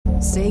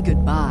Say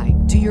goodbye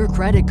to your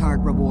credit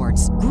card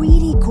rewards.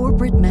 Greedy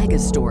corporate mega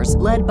stores,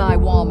 led by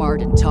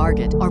Walmart and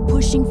Target, are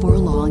pushing for a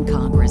law in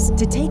Congress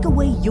to take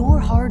away your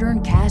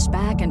hard-earned cash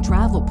back and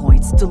travel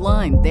points to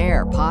line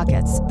their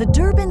pockets. The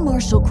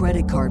Durbin-Marshall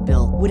credit card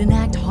bill would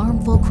enact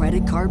harmful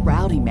credit card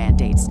routing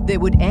mandates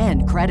that would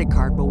end credit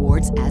card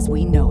rewards as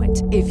we know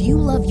it. If you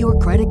love your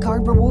credit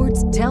card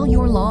rewards, tell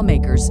your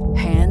lawmakers,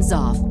 hands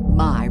off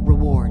my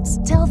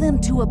rewards. Tell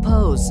them to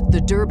oppose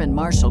the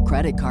Durbin-Marshall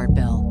credit card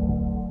bill.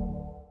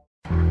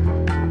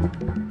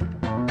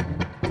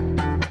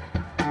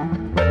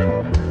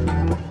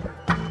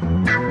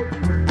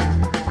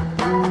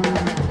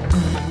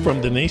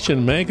 From The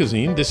Nation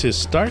magazine, this is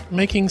Start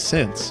Making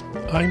Sense.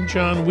 I'm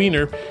John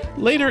Wiener.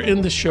 Later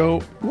in the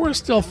show, we're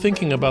still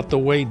thinking about the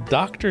way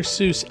Dr.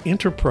 Seuss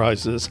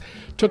Enterprises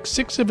took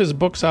 6 of his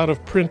books out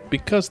of print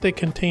because they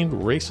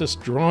contained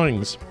racist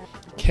drawings.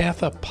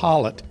 Katha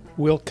Pollitt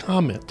will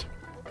comment.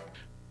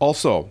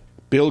 Also,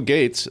 Bill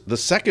Gates, the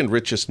second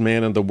richest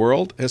man in the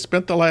world, has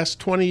spent the last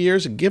 20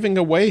 years giving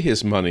away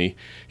his money.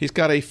 He's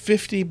got a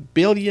 $50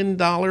 billion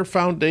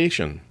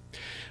foundation.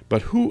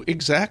 But who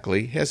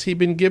exactly has he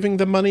been giving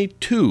the money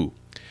to?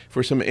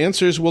 For some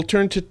answers, we'll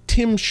turn to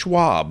Tim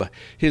Schwab.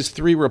 His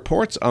 3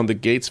 reports on the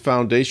Gates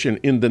Foundation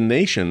in The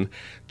Nation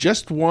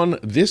just won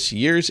this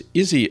year's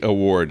Izzy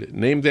Award,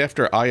 named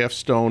after I.F.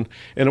 Stone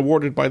and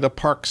awarded by the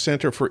Park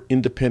Center for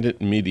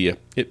Independent Media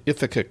at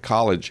Ithaca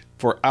College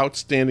for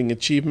outstanding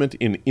achievement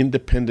in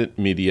independent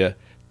media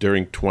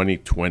during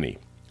 2020.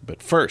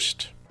 But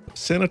first,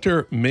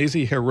 Senator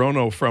Mazie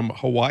Hirono from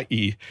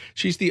Hawaii.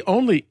 She's the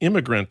only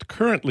immigrant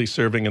currently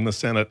serving in the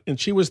Senate, and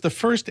she was the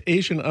first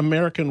Asian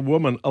American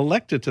woman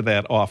elected to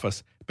that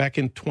office back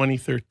in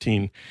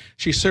 2013.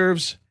 She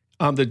serves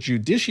on the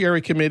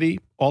Judiciary Committee,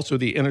 also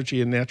the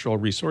Energy and Natural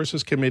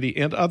Resources Committee,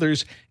 and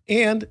others,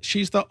 and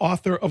she's the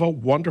author of a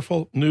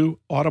wonderful new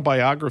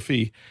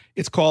autobiography.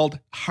 It's called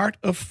Heart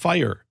of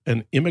Fire,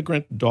 An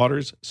Immigrant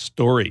Daughter's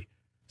Story.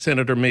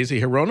 Senator Mazie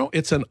Hirono,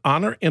 it's an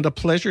honor and a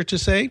pleasure to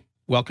say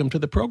welcome to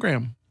the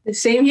program.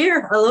 Same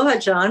here. Aloha,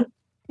 John.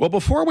 Well,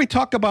 before we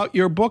talk about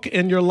your book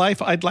and your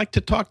life, I'd like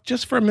to talk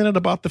just for a minute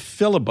about the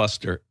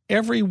filibuster.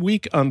 Every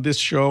week on this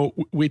show,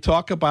 we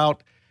talk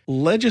about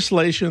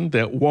legislation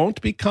that won't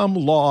become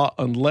law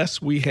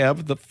unless we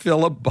have the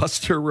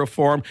filibuster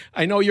reform.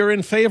 I know you're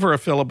in favor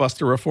of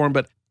filibuster reform,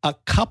 but a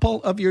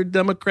couple of your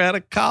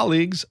Democratic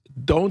colleagues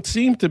don't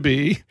seem to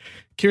be.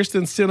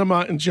 Kyrsten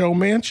Sinema and Joe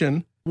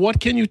Manchin.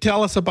 What can you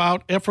tell us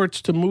about efforts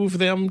to move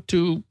them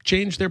to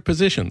change their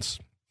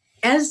positions?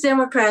 As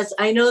Democrats,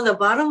 I know the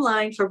bottom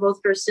line for both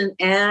Kyrsten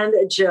and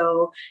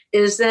Joe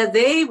is that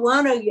they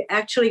want to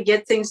actually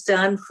get things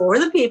done for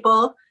the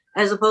people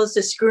as opposed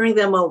to screwing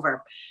them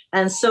over.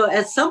 And so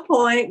at some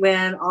point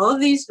when all of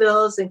these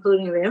bills,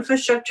 including the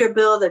infrastructure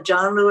bill, the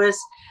John Lewis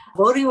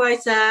Voting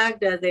Rights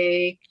Act,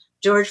 the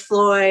George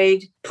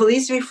Floyd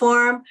police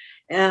reform,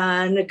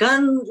 and the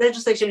gun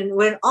legislation,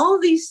 when all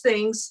these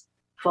things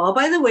fall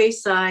by the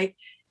wayside,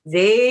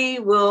 they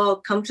will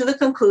come to the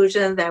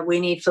conclusion that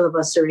we need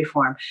filibuster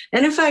reform.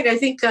 And in fact, I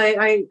think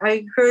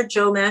I heard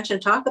Joe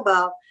Manchin talk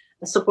about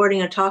supporting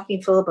a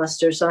talking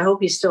filibuster. So I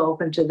hope he's still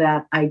open to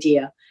that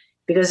idea.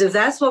 Because if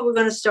that's what we're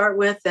going to start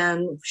with,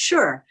 then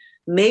sure,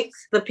 make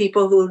the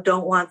people who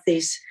don't want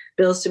these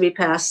bills to be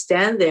passed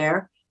stand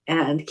there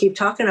and keep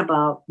talking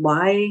about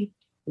why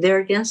they're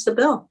against the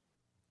bill.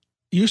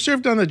 You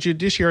served on the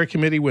Judiciary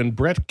Committee when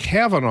Brett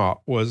Kavanaugh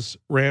was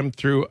rammed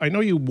through. I know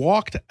you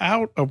walked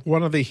out of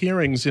one of the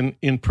hearings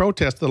in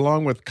protest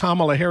along with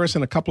Kamala Harris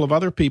and a couple of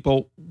other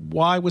people.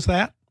 Why was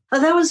that?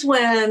 That was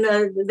when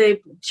the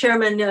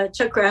chairman,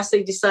 Chuck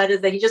Grassley,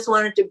 decided that he just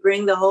wanted to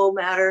bring the whole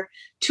matter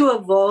to a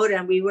vote.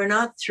 And we were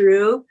not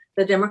through,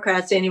 the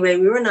Democrats anyway,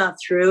 we were not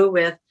through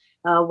with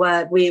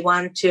what we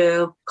wanted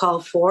to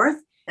call forth.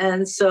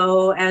 And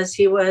so as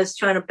he was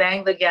trying to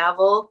bang the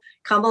gavel,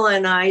 Kamala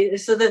and I,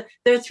 so there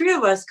are 3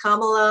 of us,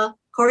 Kamala,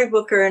 Cory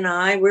Booker, and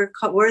I, we're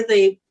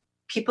the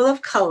people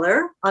of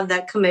color on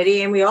that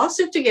committee. And we all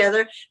sit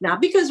together, not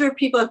because we're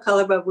people of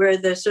color, but we're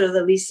the sort of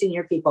the least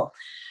senior people.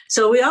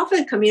 So we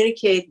often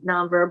communicate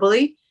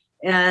nonverbally.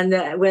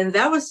 And when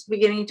that was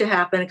beginning to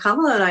happen,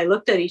 Kamala and I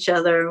looked at each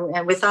other,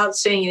 and without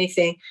saying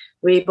anything,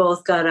 we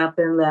both got up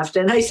and left.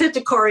 And I said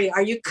to Cory,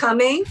 "Are you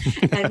coming?"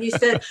 And he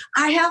said,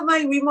 "I have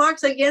my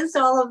remarks against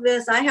all of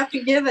this. I have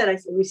to give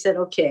it." We said,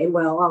 "Okay,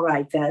 well, all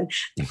right then."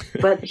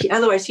 But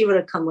otherwise, he would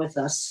have come with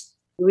us.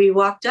 We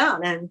walked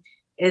out, and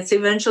it's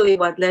eventually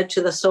what led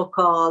to the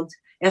so-called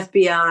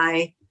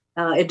FBI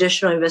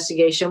additional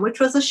investigation, which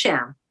was a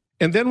sham.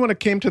 And then when it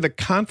came to the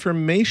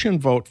confirmation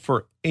vote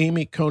for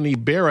Amy Coney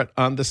Barrett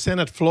on the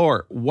Senate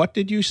floor, what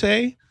did you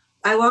say?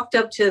 I walked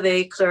up to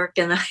the clerk,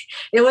 and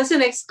it was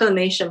an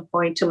exclamation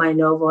point to my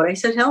no vote. I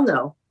said, "Hell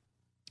no."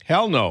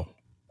 Hell no.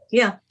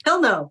 Yeah,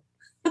 hell no.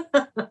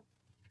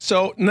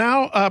 So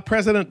now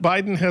President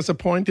Biden has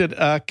appointed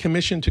a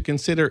commission to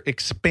consider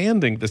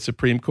expanding the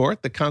Supreme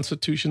Court. The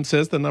Constitution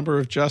says the number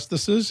of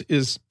justices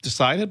is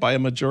decided by a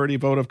majority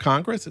vote of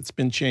Congress. It's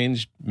been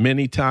changed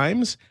many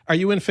times. Are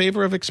you in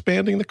favor of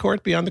expanding the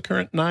court beyond the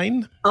current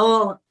 9?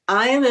 Oh,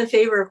 I am in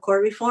favor of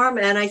court reform,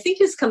 and I think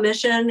his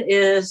commission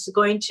is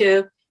going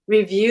to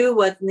review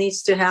what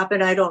needs to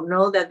happen. I don't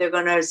know that they're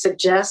going to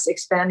suggest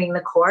expanding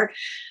the court,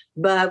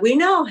 but we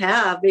now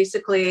have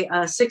basically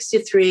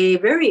 63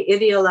 very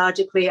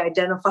ideologically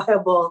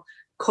identifiable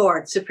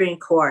Supreme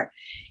Court.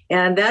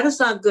 And that is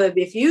not good.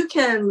 If you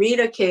can read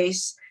a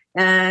case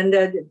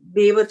and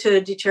be able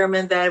to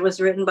determine that it was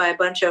written by a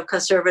bunch of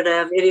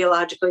conservative,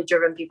 ideologically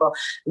driven people,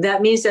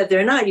 that means that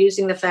they're not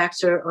using the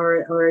facts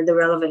or the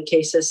relevant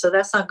cases. So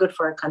that's not good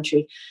for our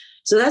country.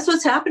 So that's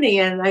what's happening.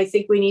 And I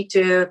think we need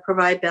to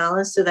provide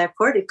balance to that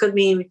court. It could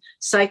mean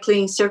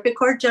cycling circuit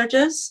court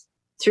judges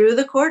through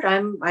the court.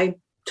 I'm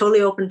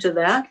totally open to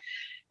that.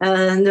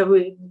 And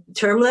the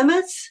term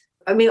limits.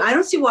 I mean, I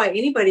don't see why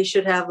anybody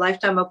should have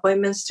lifetime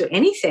appointments to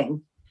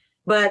anything.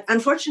 But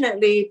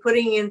unfortunately,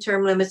 putting in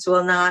term limits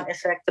will not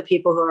affect the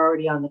people who are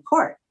already on the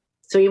court.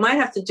 So you might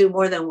have to do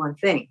more than one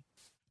thing.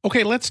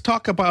 Okay, let's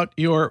talk about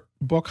your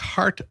book,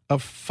 Heart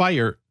of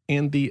Fire,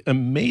 and the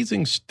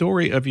amazing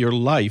story of your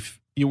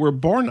life. You were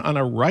born on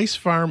a rice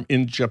farm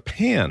in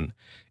Japan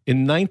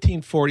in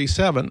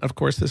 1947. Of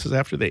course, this is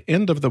after the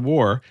end of the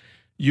war.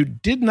 You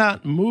did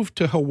not move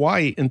to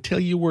Hawaii until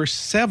you were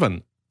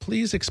 7.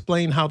 Please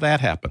explain how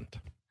that happened.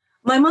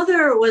 My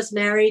mother was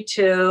married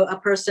to a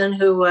person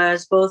who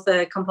was both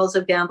a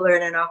compulsive gambler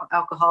and an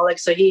alcoholic.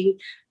 So he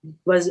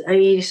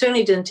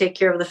certainly didn't take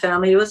care of the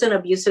family. It was an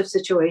abusive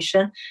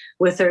situation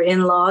with her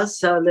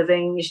in-laws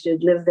living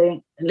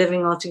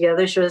all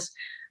together. She was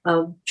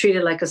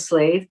treated like a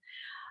slave.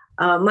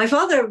 My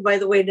father, by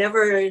the way,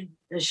 never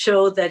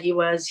showed that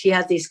he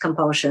had these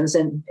compulsions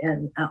and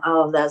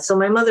all of that. So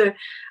my mother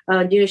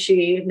knew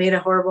she made a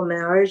horrible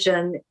marriage,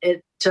 and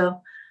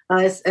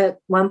at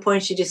one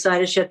point she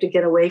decided she had to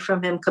get away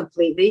from him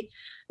completely.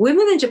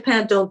 Women in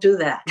Japan don't do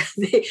that.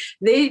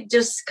 they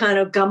just kind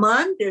of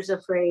gaman. There's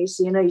a phrase,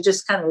 you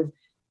just kind of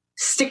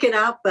stick it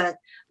out. But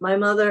my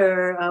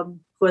mother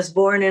was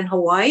born in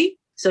Hawaii,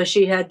 so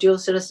she had dual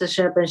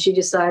citizenship, and she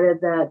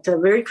decided that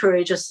very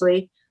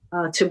courageously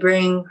to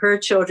bring her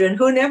children,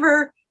 who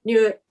never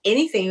knew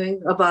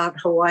anything about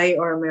Hawaii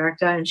or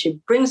America, and she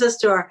brings us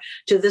to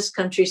this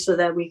country so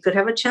that we could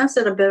have a chance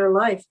at a better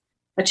life,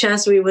 a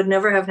chance we would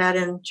never have had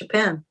in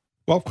Japan.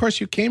 Well, of course,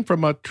 you came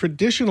from a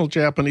traditional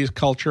Japanese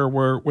culture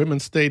where women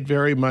stayed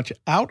very much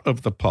out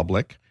of the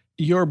public.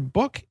 Your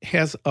book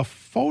has a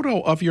photo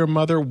of your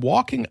mother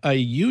walking a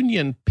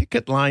Union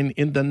picket line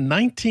in the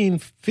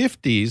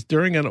 1950s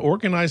during an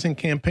organizing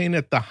campaign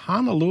at the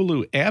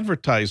Honolulu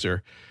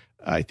Advertiser.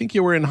 I think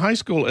you were in high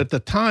school at the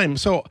time.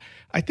 So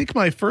I think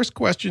my first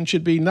question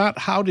should be not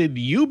how did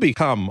you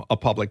become a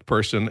public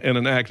person and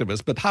an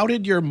activist, but how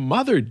did your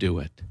mother do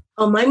it?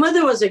 Oh, my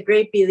mother was a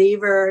great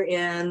believer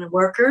in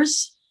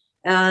workers.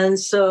 And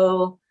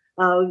so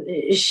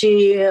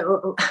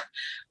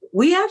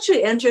we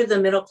actually entered the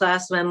middle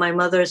class when my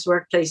mother's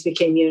workplace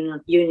became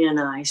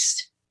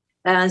unionized.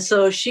 And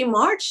so she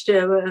marched,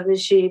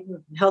 she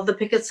held the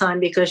picket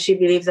sign because she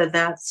believed that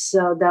that's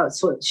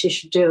what she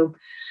should do.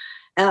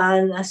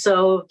 And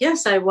so,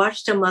 yes, I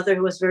watched a mother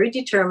who was very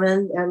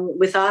determined and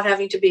without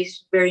having to be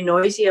very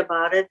noisy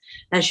about it.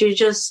 And she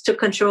just took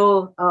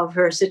control of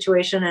her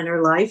situation and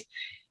her life.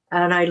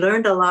 And I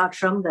learned a lot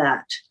from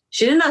that.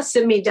 She did not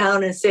sit me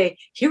down and say,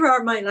 here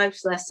are my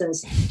life's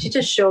lessons. She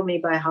just showed me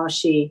by how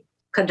she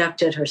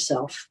conducted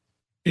herself.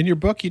 In your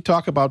book, you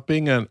talk about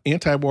being an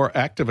anti-war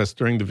activist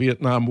during the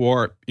Vietnam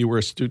War. You were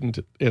a student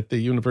at the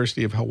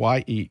University of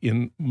Hawaii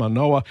in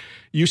Manoa.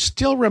 You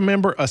still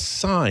remember a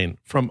sign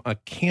from a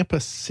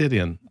campus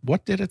sit-in.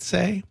 What did it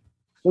say?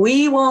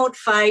 We won't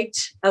fight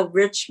a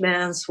rich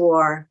man's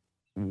war.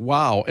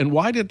 Wow. And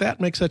why did that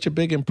make such a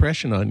big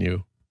impression on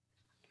you?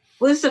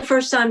 Well, this is the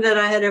first time that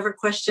I had ever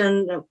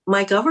questioned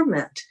my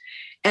government.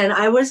 And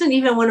I wasn't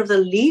even one of the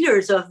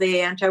leaders of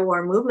the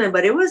anti-war movement,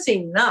 but it was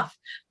enough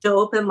to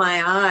open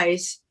my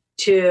eyes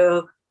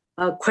to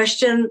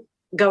question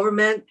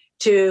government,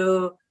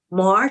 to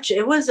march.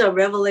 It was a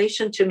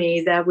revelation to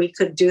me that we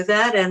could do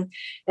that.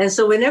 And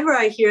so whenever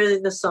I hear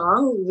the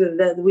song,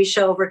 that We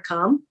Shall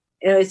Overcome,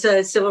 it's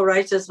a civil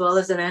rights as well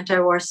as an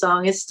anti-war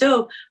song, it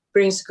still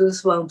brings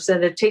goosebumps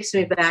and it takes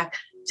me back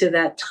to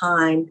that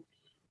time.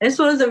 It's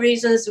one of the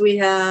reasons we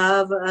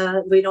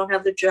don't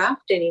have the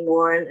draft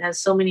anymore, and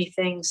so many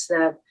things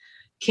that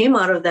came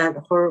out of that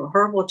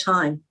horrible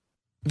time.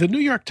 The New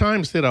York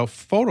Times did a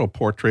photo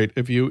portrait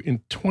of you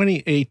in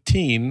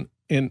 2018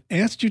 and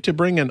asked you to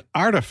bring an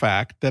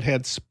artifact that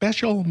had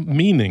special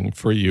meaning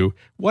for you.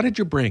 What did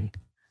you bring?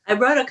 I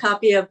brought a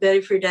copy of Betty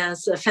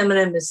Friedan's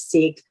Feminine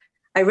Mystique.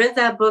 I read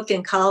that book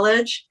in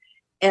college,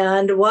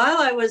 and while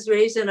I was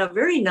raised in a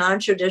very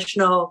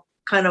non-traditional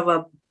kind of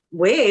a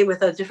way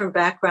with a different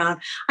background,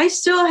 I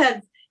still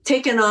had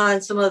taken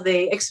on some of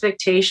the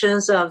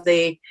expectations of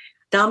the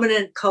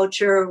dominant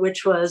culture,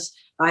 which was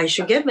I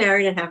should get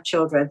married and have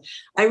children.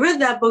 I read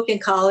that book in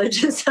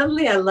college and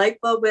suddenly a light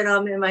bulb went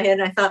on in my head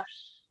and I thought,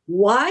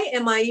 why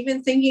am I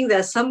even thinking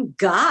that some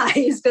guy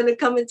is going to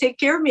come and take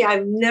care of me?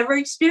 I've never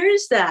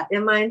experienced that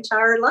in my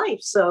entire life.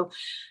 So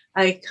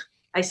I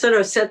sort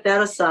of set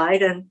that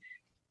aside. And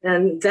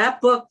And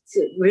that book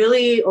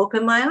really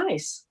opened my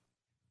eyes.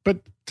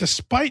 But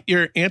despite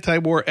your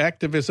anti-war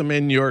activism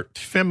and your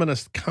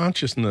feminist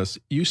consciousness,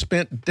 you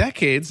spent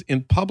decades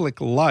in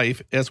public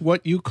life as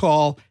what you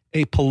call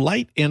a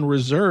polite and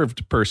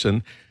reserved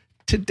person.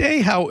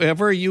 Today,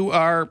 however, you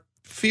are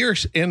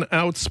fierce and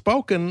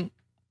outspoken.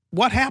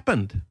 What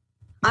happened?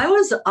 I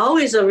was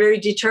always a very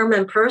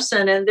determined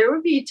person, and there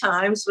would be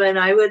times when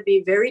I would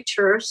be very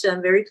terse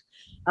and very,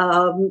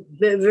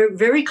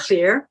 very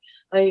clear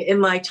in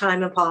my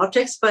time in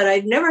politics, but I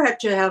never had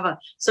to have a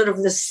sort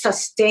of this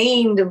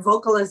sustained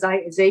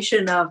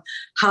vocalization of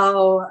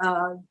how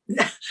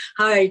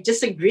I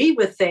disagree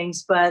with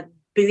things. But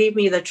believe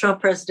me, the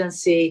Trump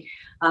presidency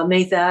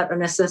made that a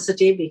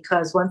necessity,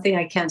 because one thing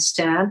I can't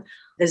stand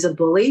is a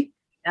bully,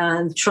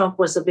 and Trump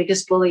was the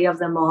biggest bully of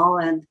them all.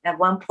 And at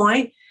one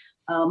point,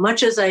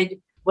 much as I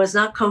was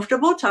not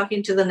comfortable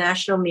talking to the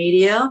national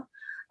media,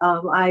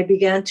 I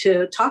began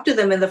to talk to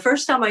them. And the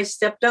first time I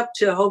stepped up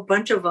to a whole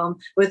bunch of them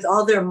with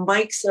all their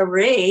mics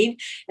arrayed,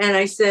 and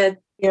I said,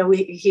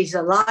 he's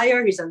a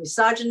liar, he's a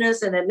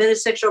misogynist, an admitted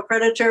sexual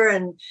predator,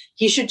 and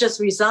he should just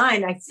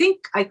resign. I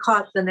think I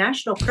caught the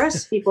national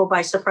press people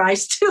by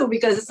surprise too,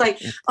 because it's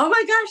like, oh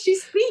my gosh, he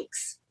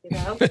speaks,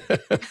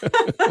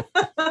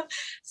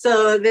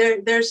 So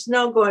there's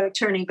no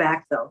turning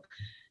back though.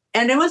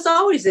 And it was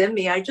always in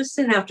me. I just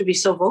didn't have to be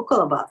so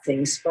vocal about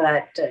things.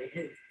 But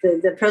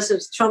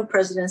the Trump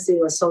presidency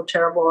was so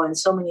terrible in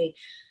so many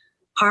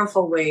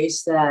harmful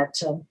ways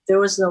that there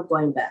was no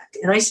going back.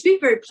 And I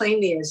speak very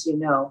plainly, as you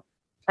know.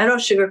 I don't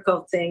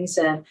sugarcoat things,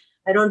 and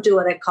I don't do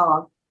what I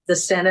call the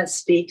Senate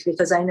speak,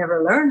 because I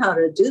never learned how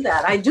to do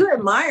that. I do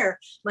admire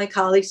my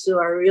colleagues who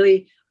are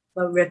really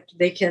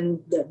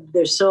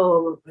they're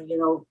so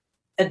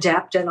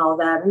adept and all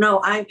that. No,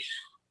 I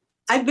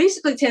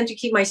basically tend to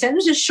keep my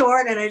sentences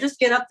short, and I just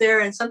get up there,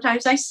 and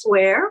sometimes I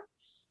swear,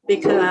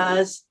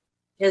 because,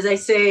 as I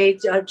say,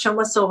 Trump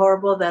was so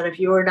horrible that if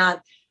you were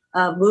not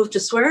moved to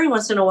swearing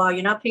once in a while,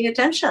 you're not paying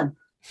attention.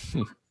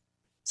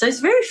 So it's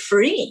very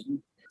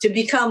freeing to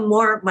become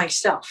more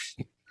myself.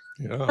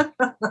 Yeah.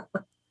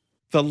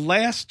 The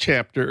last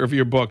chapter of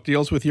your book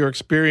deals with your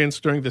experience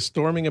during the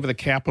storming of the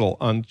Capitol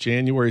on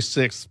January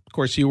 6th. Of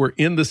course, you were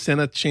in the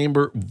Senate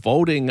chamber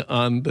voting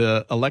on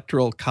the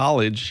Electoral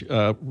College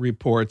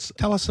reports.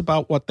 Tell us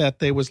about what that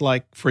day was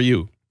like for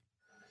you.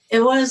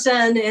 It was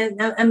an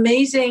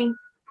amazing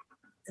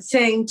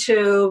thing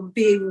to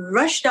be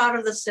rushed out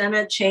of the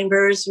Senate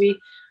chambers.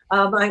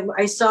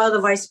 I saw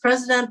the vice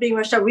president being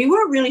rushed out. We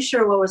weren't really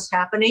sure what was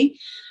happening.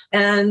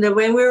 And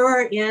when we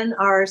were in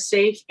our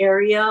safe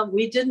area,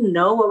 we didn't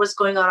know what was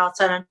going on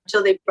outside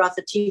until they brought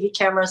the TV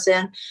cameras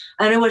in.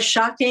 And it was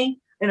shocking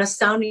and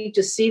astounding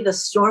to see the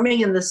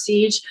storming and the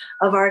siege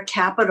of our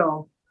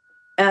Capitol,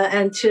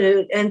 and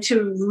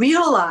to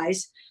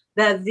realize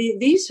that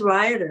these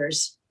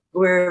rioters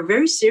were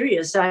very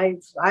serious. I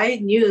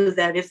knew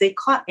that if they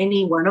caught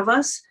any one of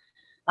us,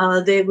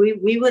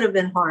 we would have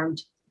been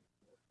harmed.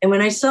 And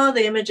when I saw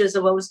the images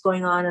of what was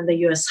going on in the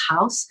U.S.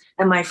 House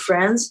and my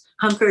friends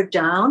hunkered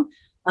down,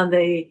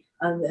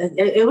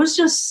 it was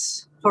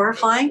just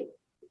horrifying.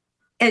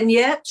 And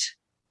yet,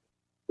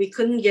 we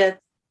couldn't get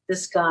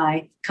this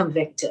guy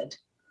convicted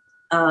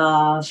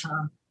of,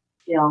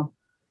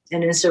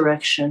 an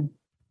insurrection.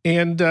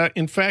 And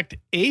in fact,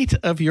 8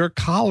 of your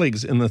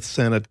colleagues in the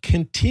Senate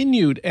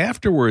continued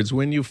afterwards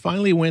when you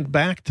finally went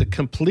back to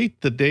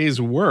complete the day's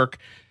work.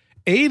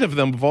 8 of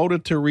them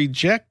voted to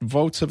reject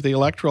votes of the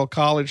Electoral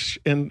College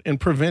and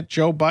prevent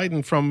Joe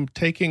Biden from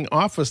taking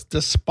office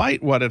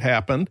despite what had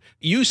happened.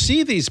 You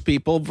see these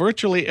people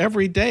virtually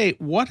every day.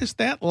 What is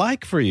that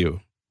like for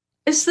you?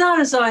 It's not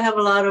as though I have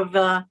a lot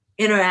of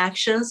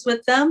interactions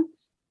with them.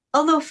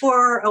 Although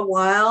for a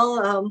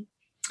while,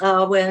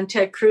 when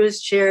Ted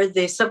Cruz chaired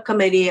the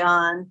subcommittee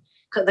on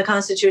the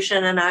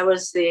Constitution and I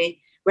was the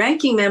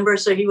ranking member,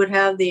 so he would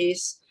have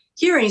these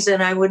hearings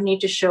and I would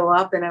need to show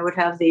up and I would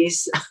have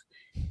these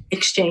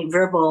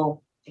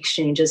verbal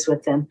exchanges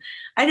with them.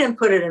 I didn't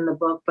put it in the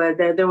book, but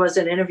there was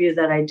an interview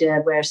that I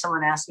did where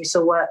someone asked me,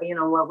 so what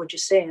would you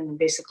say? And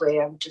basically,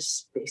 I'm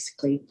just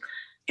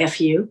F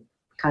you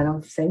kind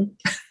of thing.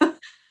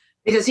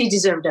 Because he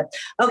deserved it.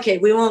 Okay,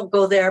 we won't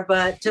go there,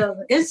 but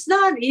it's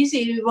not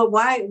easy. Well,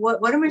 why?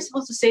 What am I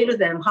supposed to say to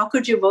them? How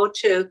could you vote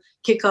to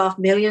kick off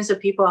millions of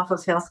people off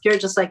of healthcare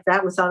just like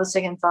that without a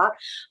second thought?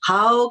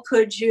 How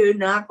could you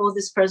not hold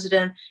this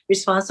president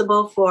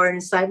responsible for an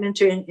incitement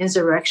to an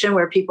insurrection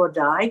where people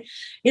died?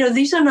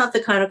 These are not the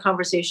kind of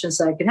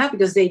conversations I can have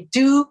because they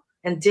do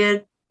and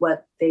did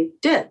what they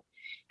did.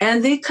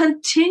 And they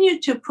continue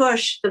to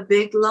push the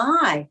big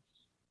lie,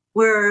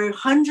 where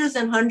hundreds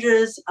and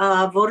hundreds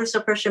of voter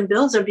suppression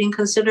bills are being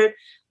considered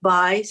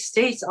by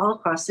states all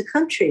across the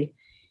country.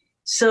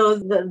 So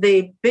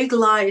the big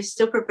lie is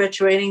still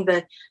perpetuating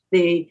that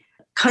the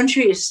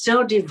country is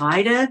still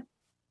divided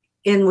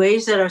in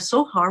ways that are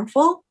so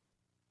harmful.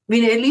 I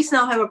mean, at least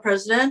now have a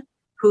president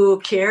who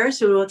cares,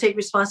 who will take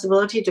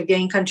responsibility to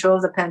gain control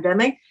of the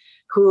pandemic,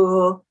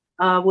 who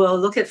will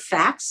look at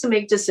facts to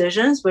make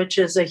decisions, which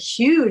is a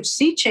huge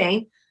sea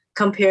change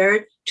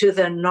compared to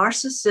the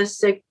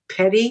narcissistic,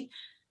 petty,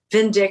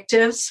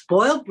 vindictive,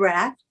 spoiled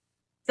brat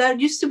that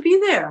used to be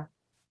there.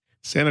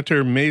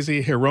 Senator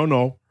Mazie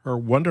Hirono, her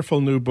wonderful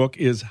new book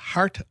is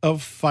Heart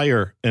of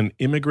Fire, An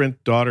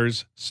Immigrant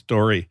Daughter's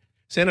Story.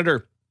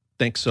 Senator,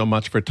 thanks so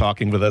much for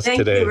talking with us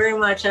today. Thank you very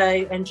much.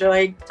 I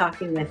enjoyed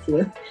talking with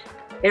you.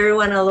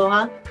 Everyone,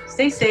 aloha.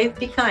 Stay safe.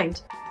 Be kind.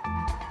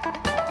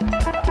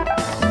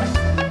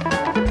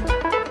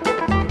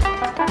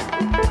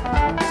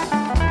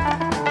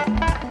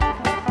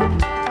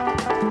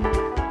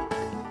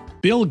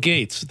 Bill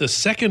Gates, the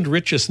second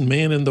richest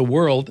man in the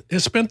world,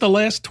 has spent the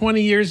last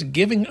 20 years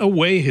giving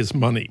away his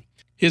money.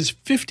 His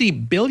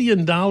 $50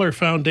 billion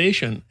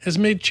foundation has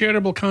made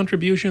charitable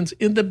contributions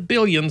in the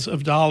billions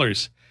of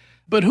dollars.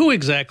 But who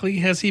exactly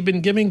has he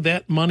been giving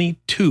that money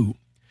to?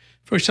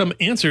 For some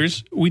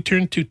answers, we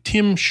turn to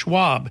Tim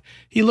Schwab.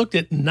 He looked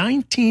at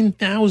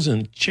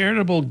 19,000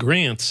 charitable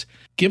grants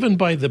given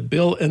by the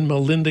Bill and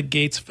Melinda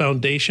Gates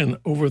Foundation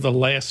over the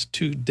last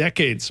 2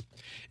 decades.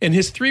 And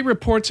his 3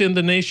 reports in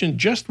the nation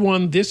just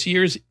won this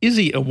year's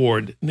Izzy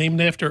Award, named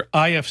after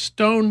I.F.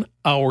 Stone,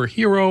 our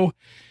hero,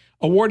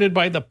 awarded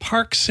by the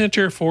Park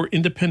Center for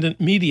Independent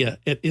Media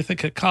at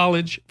Ithaca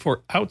College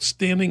for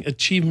outstanding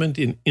achievement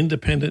in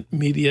independent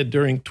media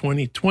during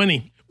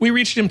 2020. We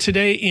reached him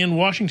today in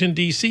Washington,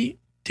 D.C.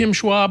 Tim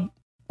Schwab,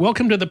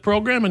 welcome to the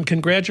program and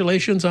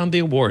congratulations on the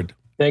award.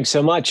 Thanks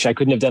so much. I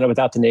couldn't have done it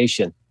without the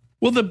nation.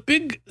 Well, the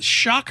big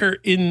shocker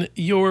in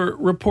your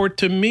report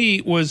to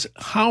me was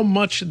how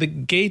much the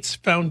Gates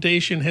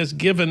Foundation has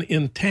given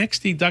in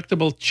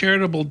tax-deductible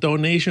charitable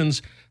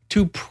donations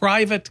to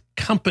private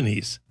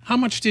companies. How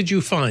much did you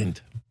find?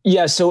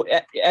 Yeah, so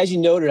as you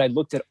noted, I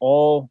looked at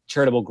all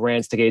charitable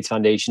grants the Gates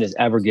Foundation has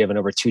ever given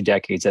over 2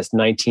 decades. That's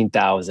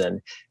 19,000.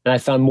 And I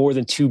found more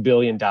than $2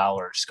 billion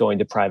going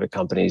to private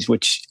companies,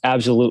 which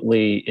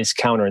absolutely is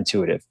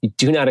counterintuitive. You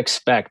do not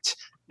expect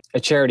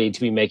a charity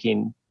to be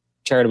making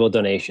charitable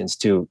donations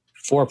to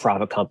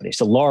for-profit companies,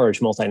 to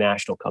large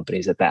multinational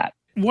companies at that.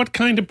 What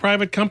kind of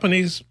private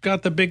companies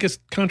got the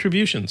biggest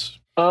contributions?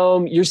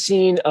 You're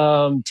seeing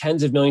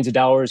tens of millions of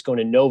dollars going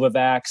to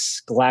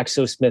Novavax,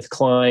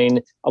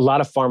 GlaxoSmithKline, a lot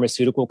of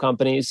pharmaceutical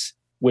companies,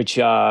 which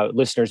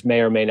listeners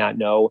may or may not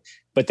know.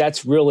 But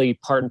that's really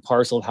part and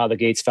parcel of how the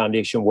Gates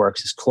Foundation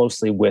works, is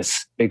closely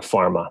with Big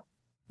Pharma.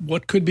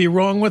 What could be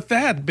wrong with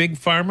that? Big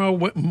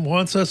Pharma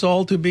wants us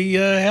all to be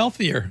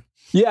healthier.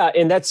 Yeah,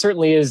 and that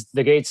certainly is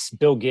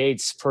Bill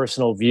Gates'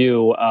 personal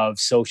view of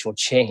social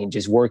change,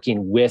 is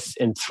working with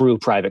and through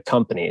private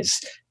companies.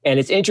 And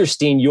it's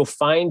interesting, you'll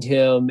find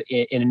him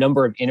in a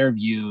number of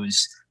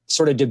interviews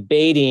sort of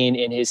debating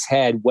in his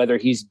head whether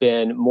he's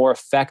been more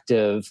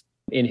effective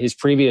in his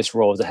previous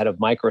role as the head of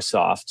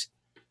Microsoft,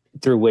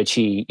 through which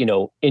he,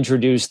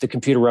 introduced the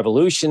computer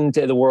revolution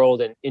to the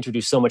world and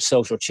introduced so much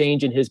social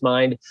change in his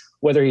mind,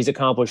 whether he's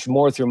accomplished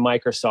more through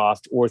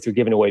Microsoft or through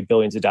giving away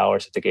billions of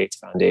dollars at the Gates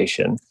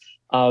Foundation.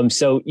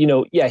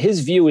 His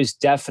view is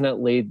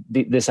definitely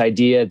this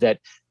idea that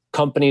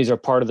companies are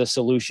part of the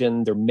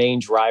solution. They're main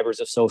drivers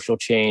of social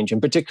change,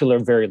 in particular,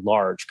 very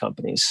large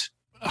companies.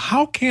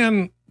 How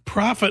can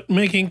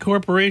profit-making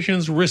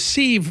corporations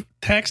receive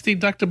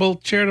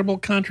tax-deductible charitable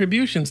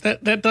contributions?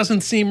 That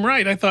doesn't seem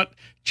right. I thought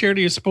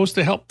charity is supposed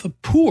to help the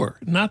poor,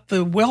 not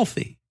the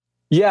wealthy.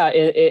 Yeah,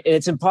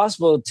 it's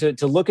impossible to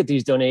look at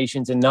these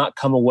donations and not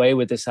come away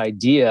with this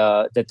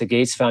idea that the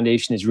Gates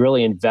Foundation is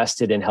really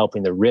invested in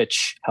helping the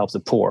rich help the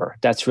poor.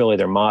 That's really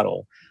their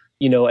model.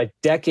 A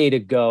decade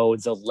ago,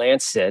 The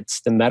Lancet,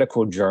 the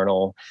medical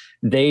journal,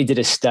 they did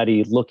a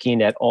study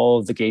looking at all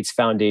of the Gates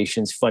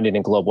Foundation's funding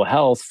in global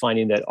health,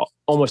 finding that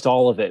almost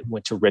all of it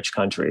went to rich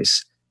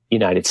countries,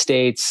 United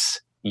States,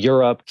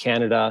 Europe,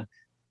 Canada.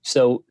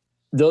 So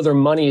though their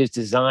money is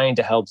designed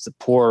to help the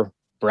poor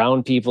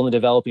brown people in the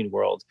developing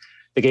world,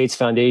 the Gates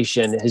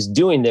Foundation is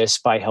doing this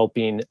by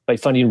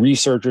funding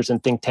researchers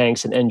and think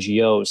tanks and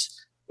NGOs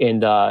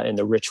in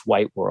the rich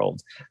white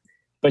world.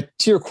 But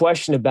to your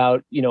question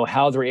about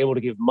how they're able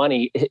to give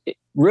money,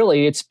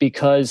 it's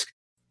because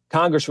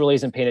Congress really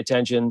isn't paying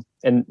attention,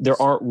 and there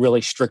aren't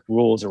really strict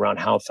rules around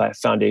how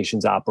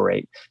foundations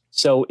operate.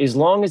 So as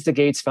long as the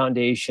Gates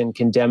Foundation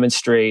can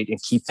demonstrate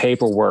and keep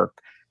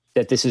paperwork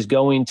that this is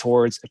going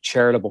towards a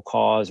charitable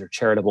cause or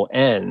charitable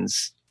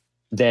ends,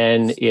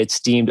 then it's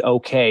deemed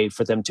okay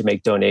for them to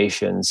make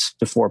donations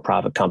to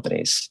for-profit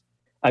companies.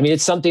 I mean,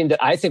 it's something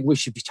that I think we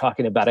should be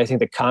talking about. I think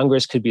that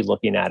Congress could be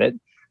looking at it.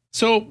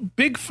 So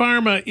Big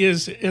Pharma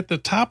is at the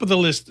top of the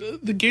list.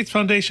 The Gates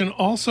Foundation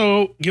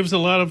also gives a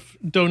lot of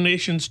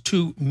donations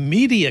to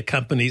media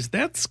companies.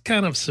 That's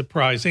kind of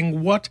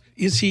surprising. What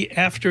is he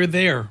after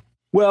there?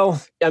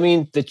 Well, I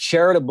mean, the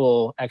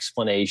charitable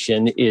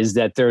explanation is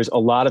that there's a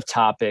lot of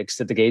topics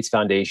that the Gates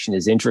Foundation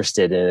is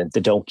interested in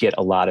that don't get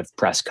a lot of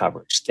press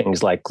coverage,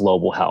 things like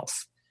global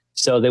health.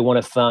 So they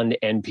want to fund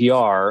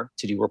NPR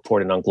to do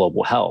reporting on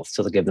global health.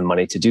 So they'll give them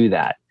money to do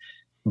that.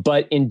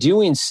 But in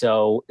doing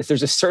so, if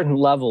there's a certain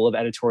level of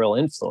editorial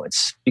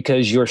influence,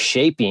 because you're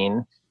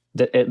shaping,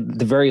 at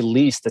the very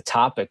least, the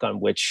topic on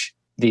which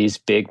these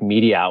big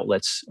media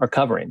outlets are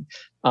covering.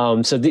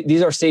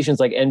 These are stations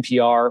like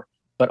NPR,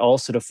 but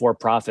also to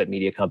for-profit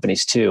media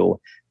companies too.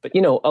 But,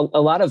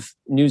 a lot of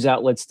news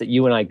outlets that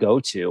you and I go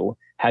to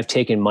have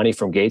taken money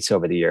from Gates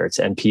over the years.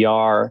 It's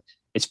NPR,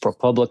 it's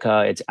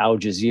ProPublica, it's Al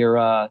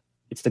Jazeera,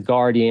 it's The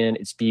Guardian,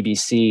 it's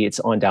BBC, it's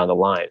on down the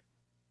line.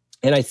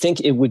 And I think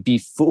it would be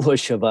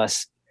foolish of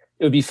us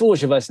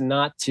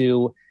not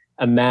to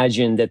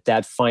imagine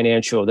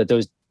that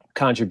those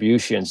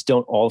contributions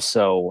don't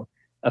also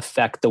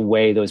affect the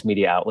way those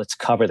media outlets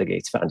cover the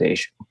Gates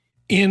Foundation.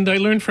 And I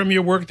learned from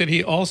your work that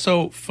he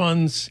also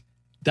funds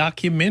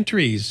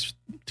documentaries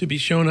to be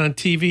shown on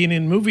TV and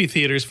in movie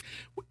theaters.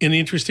 An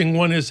interesting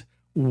one is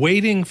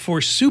Waiting for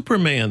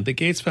Superman. The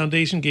Gates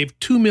Foundation gave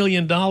 $2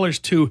 million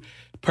to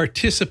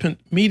Participant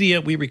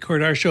Media. We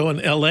record our show in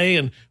LA,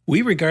 and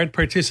we regard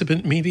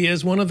Participant Media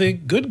as one of the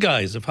good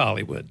guys of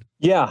Hollywood.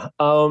 Yeah.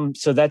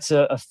 So that's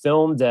a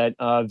film that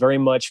very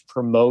much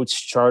promotes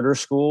charter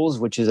schools,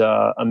 which is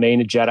a main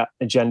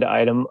agenda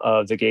item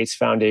of the Gates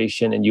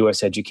Foundation and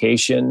U.S.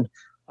 education,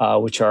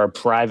 which are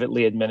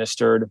privately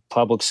administered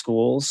public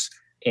schools.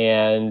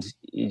 And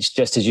it's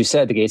just as you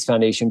said, the Gates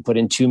Foundation put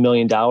in $2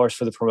 million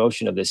for the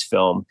promotion of this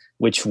film,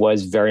 which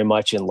was very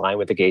much in line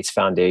with the Gates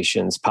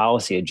Foundation's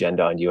policy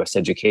agenda on U.S.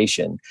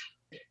 education.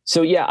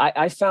 So, yeah,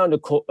 I found a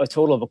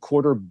total of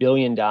 $250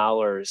 million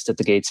that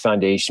the Gates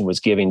Foundation was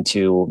giving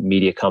to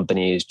media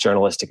companies,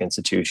 journalistic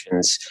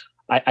institutions.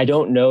 I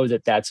don't know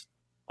that that's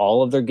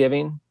all of their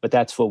giving, but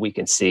that's what we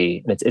can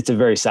see. And it's a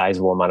very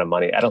sizable amount of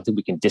money. I don't think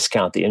we can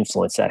discount the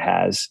influence that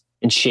has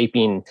in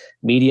shaping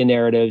media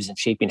narratives and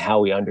shaping how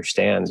we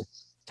understand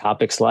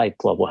topics like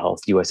global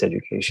health, U.S.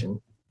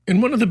 education.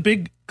 And one of the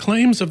big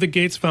claims of the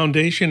Gates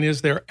Foundation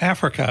is their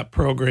Africa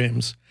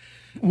programs.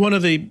 One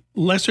of the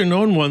lesser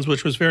known ones,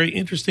 which was very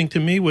interesting to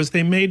me, was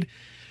they made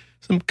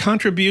some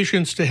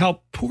contributions to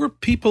help poor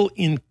people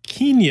in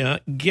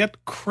Kenya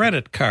get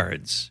credit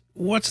cards.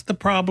 What's the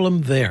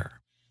problem there?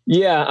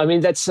 Yeah, I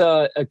mean, that's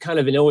a kind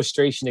of an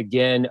illustration,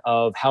 again,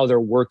 of how they're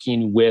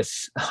working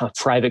with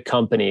private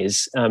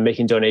companies,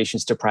 making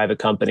donations to private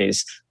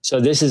companies.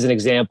 So this is an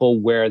example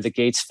where the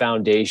Gates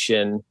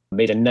Foundation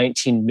made a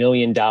 $19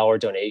 million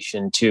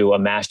donation to a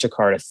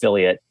MasterCard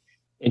affiliate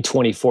in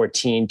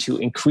 2014 to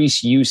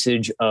increase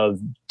usage of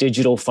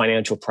digital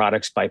financial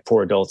products by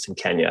poor adults in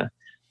Kenya.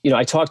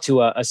 I talked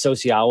to a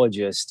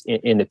sociologist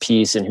in the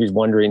piece, and who's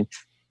wondering,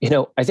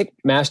 I think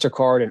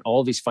MasterCard and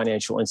all these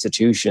financial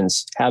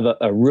institutions have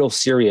a real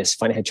serious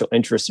financial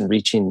interest in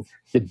reaching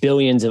the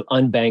billions of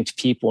unbanked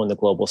people in the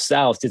global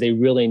South. Do they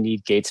really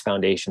need Gates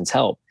Foundation's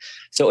help?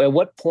 So at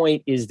what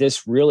point is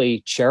this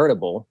really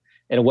charitable?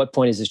 And at what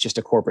point is this just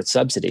a corporate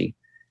subsidy?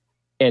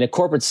 And a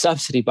corporate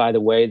subsidy, by the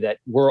way, that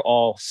we're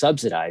all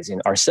subsidizing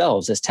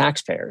ourselves as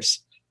taxpayers,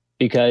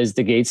 because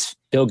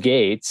Bill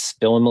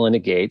and Melinda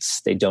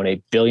Gates, they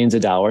donate billions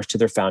of dollars to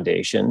their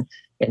foundation,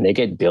 and they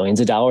get billions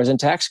of dollars in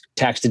tax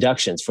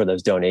deductions for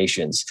those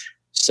donations.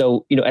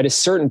 So, at a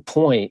certain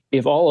point,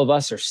 if all of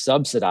us are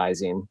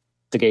subsidizing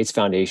the Gates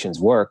Foundation's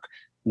work,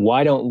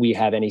 why don't we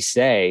have any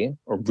say,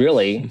 or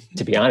really,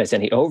 to be honest,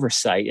 any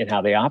oversight in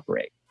how they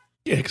operate?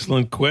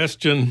 Excellent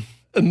question.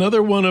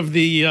 Another one of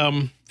the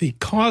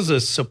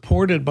causes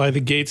supported by the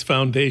Gates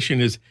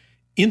Foundation is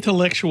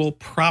intellectual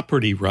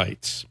property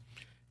rights.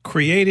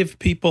 Creative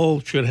people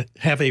should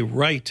have a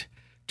right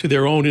to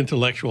their own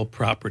intellectual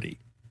property.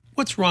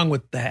 What's wrong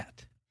with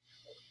that?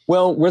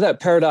 Well, where that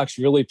paradox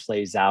really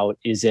plays out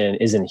is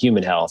in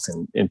human health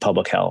and in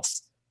public health.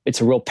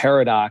 It's a real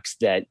paradox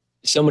that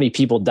so many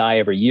people die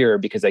every year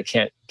because they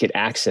can't get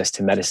access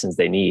to medicines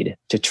they need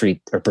to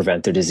treat or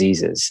prevent their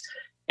diseases.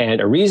 And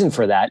a reason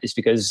for that is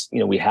because,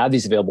 we have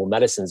these available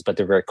medicines, but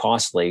they're very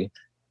costly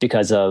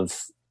because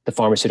of the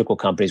pharmaceutical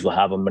companies will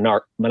have a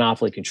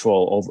monopoly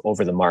control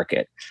over the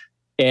market.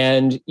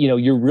 And,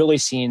 you're really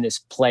seeing this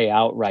play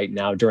out right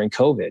now during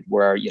COVID,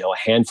 where, a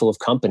handful of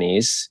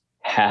companies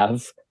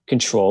have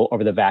control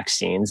over the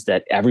vaccines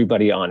that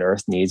everybody on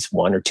Earth needs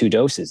 1 or 2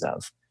 doses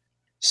of.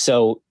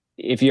 So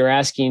if you're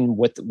asking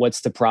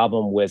what's the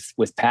problem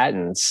with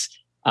patents,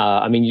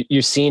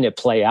 you're seeing it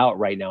play out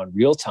right now in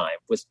real time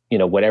with,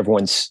 what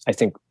everyone's, I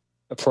think,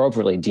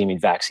 appropriately deeming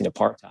vaccine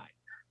apartheid,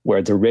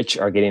 where the rich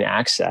are getting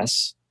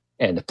access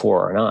and the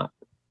poor are not.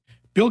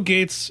 Bill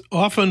Gates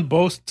often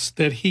boasts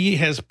that he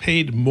has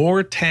paid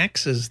more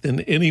taxes than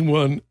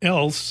anyone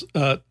else,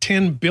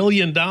 $10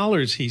 billion,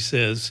 he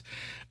says.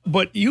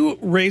 But you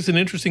raise an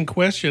interesting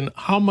question.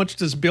 How much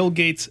does Bill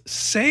Gates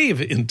save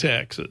in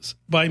taxes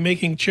by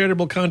making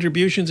charitable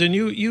contributions? And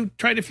you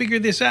try to figure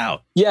this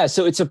out. Yeah,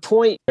 so it's a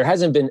point. There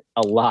hasn't been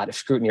a lot of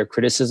scrutiny or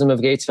criticism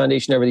of Gates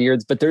Foundation over the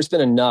years, but there's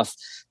been enough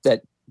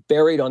that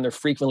buried on their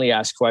frequently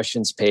asked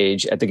questions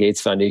page at the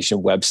Gates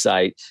Foundation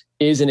website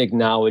is an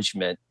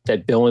acknowledgement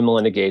that Bill and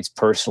Melinda Gates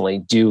personally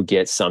do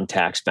get some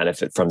tax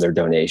benefit from their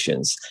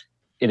donations.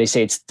 And they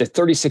say it's the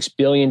 $36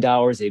 billion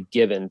they've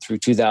given through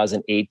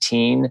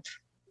 2018.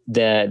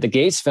 The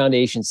Gates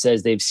Foundation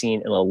says they've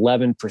seen an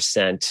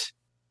 11%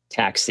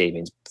 tax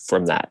savings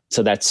from that.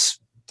 So that's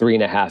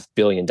 $3.5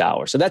 billion.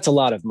 So that's a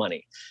lot of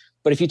money.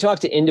 But if you talk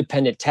to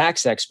independent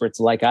tax experts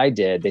like I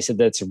did, they said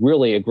that's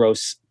really a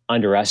gross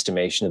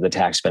underestimation of the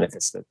tax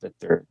benefits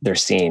that they're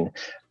seeing,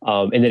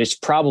 and that it's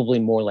probably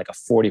more like a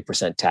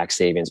 40% tax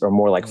savings, or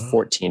more like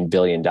 $14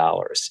 billion.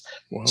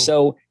 Wow.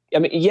 So, I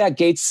mean, yeah,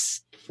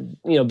 Gates,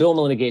 Bill and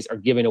Melinda Gates are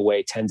giving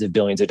away tens of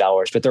billions of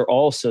dollars, but they're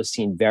also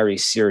seeing very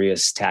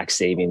serious tax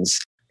savings.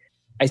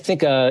 I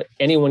think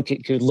anyone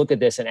could look at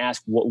this and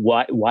ask,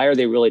 why are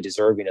they really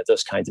deserving of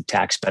those kinds of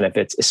tax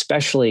benefits,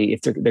 especially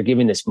if they're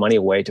giving this money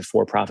away to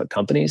for-profit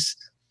companies?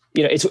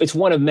 It's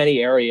one of many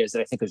areas that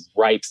I think is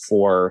ripe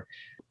for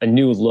a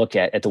new look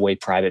at the way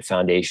private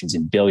foundations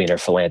and billionaire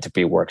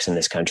philanthropy works in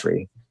this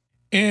country.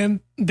 And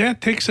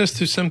that takes us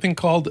to something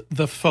called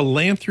the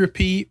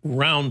Philanthropy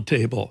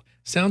Roundtable.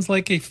 Sounds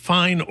like a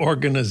fine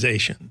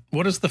organization.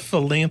 What does the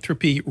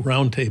Philanthropy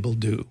Roundtable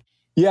do?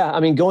 Yeah, I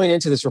mean, going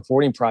into this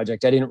reporting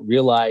project, I didn't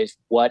realize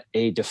what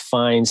a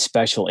defined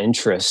special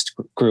interest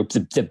group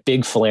the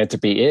big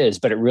philanthropy is,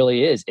 but it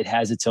really is. It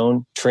has its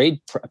own trade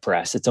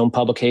press, its own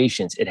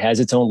publications. It has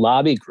its own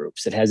lobby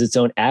groups. It has its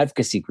own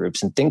advocacy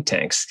groups and think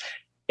tanks.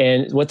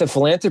 And what the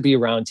Philanthropy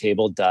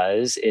Roundtable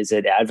does is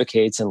it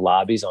advocates and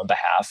lobbies on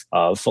behalf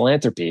of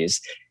philanthropies.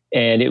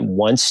 And it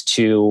wants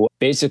to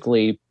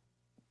basically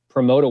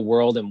promote a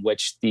world in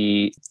which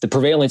the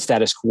prevailing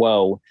status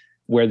quo,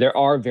 where there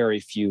are very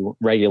few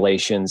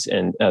regulations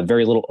and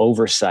very little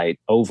oversight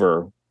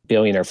over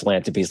billionaire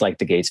philanthropies like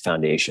the Gates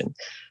Foundation.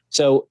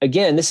 So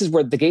again, this is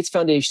where the Gates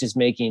Foundation is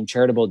making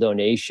charitable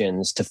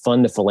donations to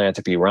fund the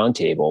Philanthropy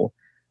Roundtable,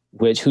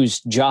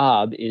 whose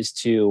job is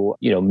to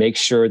make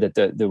sure that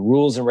the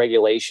rules and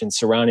regulations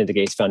surrounding the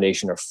Gates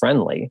Foundation are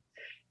friendly.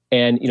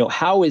 And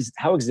how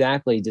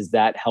exactly does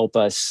that help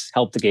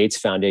the Gates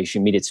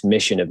Foundation meet its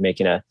mission of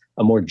making a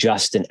more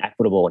just and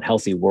equitable and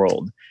healthy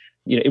world?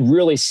 It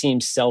really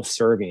seems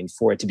self-serving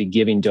for it to be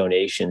giving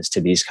donations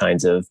to these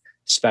kinds of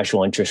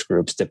special interest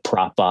groups that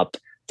prop up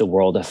the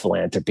world of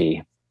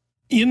philanthropy.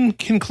 In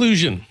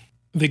conclusion,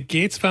 the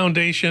Gates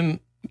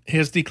Foundation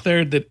has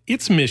declared that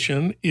its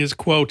mission is,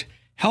 quote,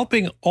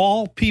 helping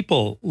all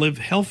people live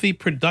healthy,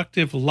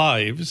 productive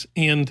lives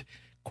and,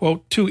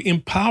 quote, to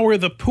empower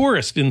the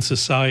poorest in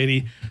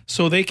society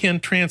so they can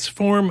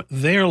transform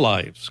their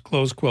lives,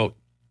 close quote.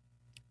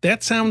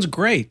 That sounds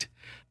great.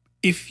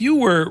 If you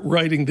were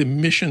writing the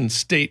mission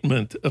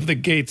statement of the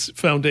Gates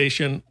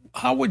Foundation,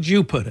 how would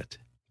you put it?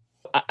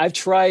 I've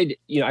tried,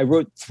 I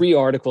wrote 3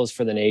 articles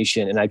for The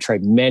Nation, and I've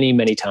tried many,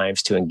 many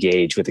times to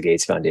engage with the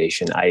Gates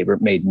Foundation. I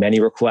made many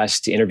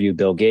requests to interview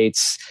Bill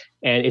Gates,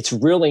 and it's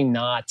really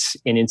not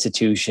an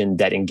institution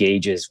that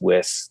engages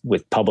with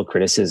public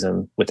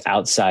criticism, with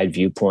outside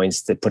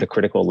viewpoints that put a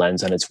critical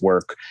lens on its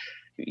work.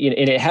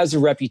 And it has a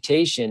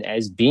reputation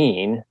as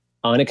being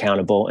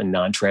unaccountable and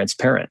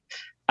non-transparent.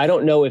 I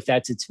don't know if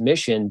that's its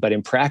mission, but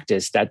in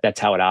practice,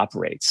 that's how it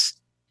operates.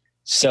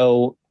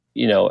 So,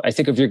 I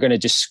think if you're going to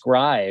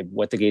describe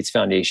what the Gates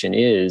Foundation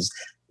is,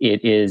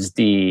 it is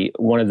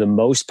one of the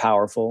most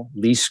powerful,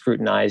 least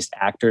scrutinized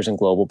actors in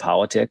global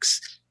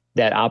politics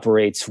that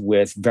operates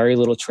with very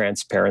little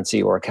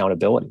transparency or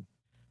accountability.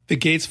 The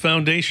Gates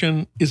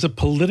Foundation is a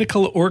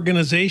political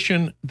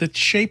organization that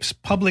shapes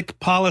public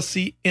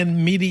policy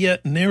and media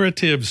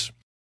narratives.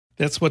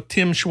 That's what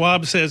Tim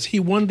Schwab says. He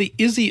won the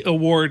Izzy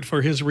Award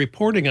for his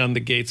reporting on the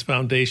Gates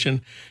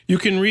Foundation. You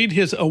can read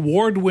his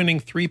award-winning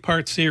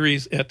 3-part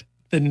series at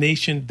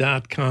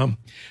thenation.com.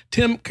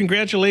 Tim,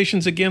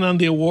 congratulations again on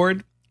the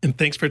award, and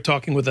thanks for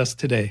talking with us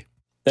today.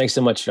 Thanks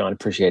so much, John.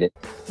 Appreciate it.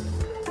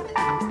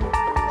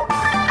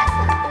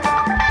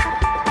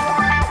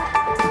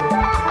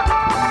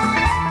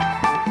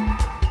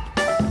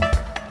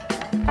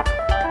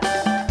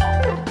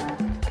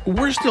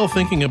 We're still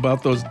thinking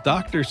about those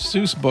Dr.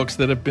 Seuss books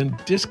that have been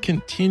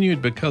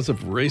discontinued because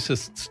of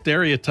racist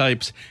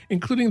stereotypes,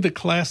 including the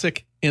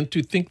classic And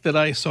to Think That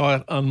I Saw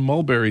It on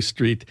Mulberry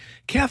Street.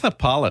 Katha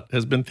Pollitt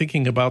has been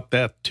thinking about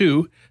that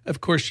too.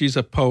 Of course, she's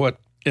a poet,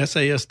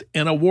 essayist,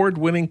 and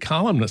award-winning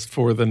columnist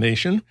for The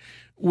Nation.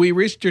 We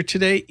reached her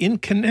today in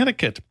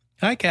Connecticut.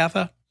 Hi,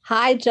 Katha.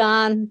 Hi,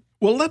 John.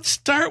 Well, let's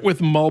start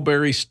with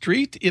Mulberry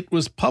Street. It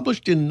was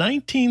published in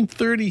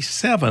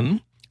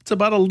 1937. It's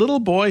about a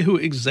little boy who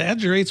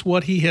exaggerates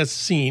what he has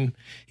seen.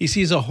 He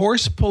sees a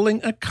horse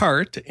pulling a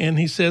cart, and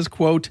he says,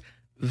 quote,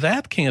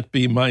 "That can't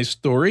be my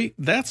story.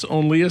 That's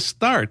only a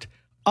start.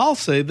 I'll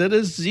say that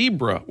a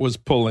zebra was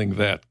pulling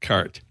that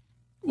cart."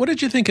 What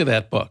did you think of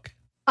that book?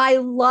 I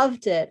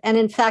loved it. And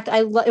in fact,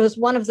 it was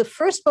one of the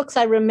first books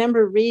I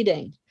remember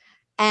reading.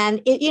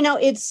 And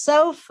it's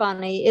so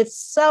funny. It's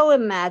so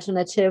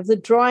imaginative. The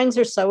drawings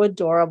are so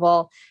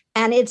adorable.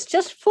 And it's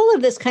just full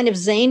of this kind of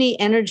zany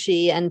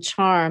energy and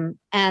charm.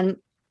 And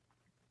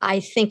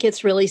I think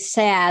it's really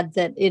sad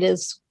that it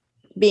is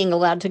being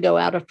allowed to go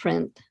out of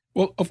print.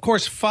 Well, of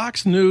course,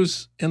 Fox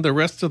News and the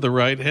rest of the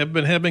right have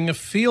been having a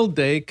field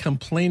day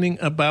complaining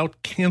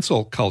about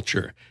cancel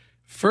culture.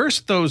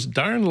 First, those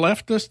darn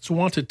leftists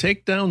want to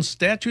take down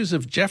statues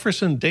of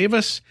Jefferson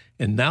Davis,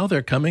 and now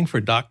they're coming for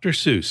Dr.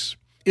 Seuss.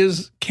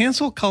 Is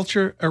cancel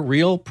culture a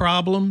real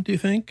problem, do you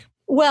think?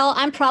 Well,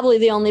 I'm probably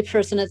the only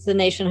person at the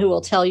nation who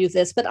will tell you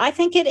this, but I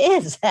think it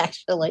is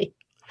actually.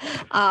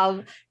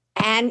 And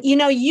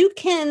you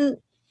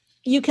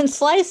can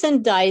slice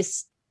and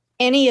dice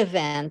any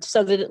event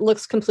so that it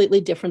looks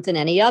completely different than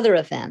any other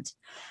event.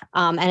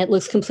 And it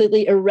looks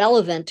completely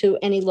irrelevant to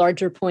any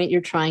larger point you're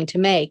trying to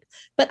make.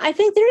 But I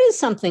think there is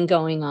something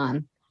going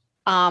on.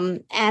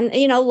 And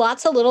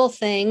lots of little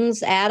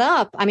things add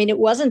up. I mean, it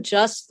wasn't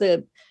just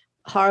the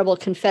horrible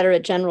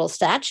Confederate general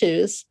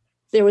statues.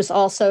 There was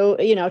also,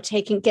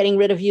 getting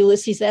rid of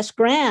Ulysses S.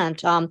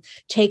 Grant,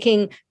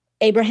 taking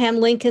Abraham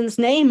Lincoln's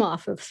name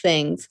off of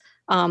things.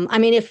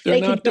 If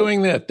they're not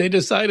doing that, they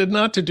decided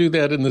not to do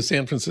that in the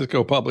San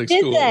Francisco public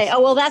schools. Did they?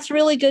 Oh, well, that's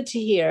really good to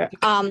hear.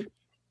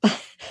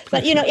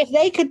 But if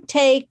they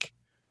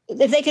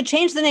could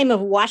change the name of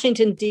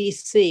Washington,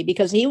 D.C.,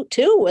 because he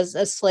too was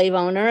a slave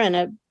owner and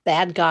a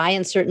bad guy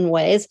in certain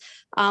ways,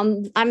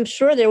 I'm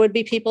sure there would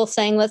be people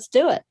saying, let's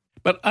do it.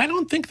 But I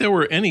don't think there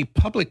were any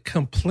public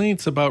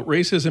complaints about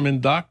racism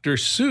in Dr.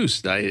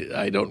 Seuss.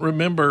 I don't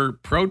remember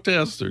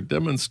protests or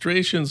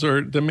demonstrations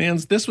or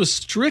demands. This was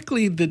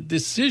strictly the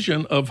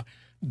decision of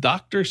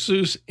Dr.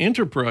 Seuss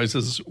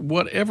Enterprises,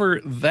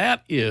 whatever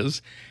that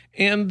is.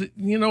 And,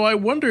 I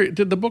wonder,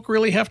 did the book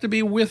really have to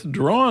be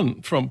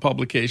withdrawn from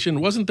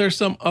publication? Wasn't there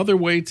some other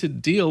way to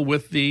deal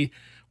with the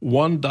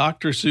one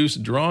Dr.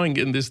 Seuss drawing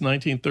in this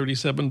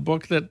 1937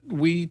 book that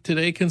we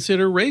today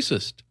consider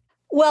racist?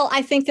 Well,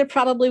 I think there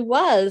probably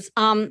was.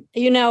 There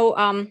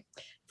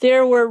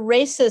were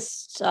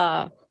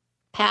racist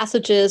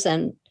passages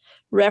and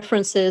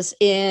references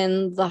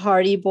in the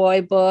Hardy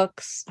Boys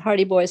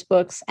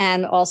books,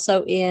 and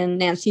also in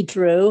Nancy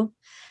Drew,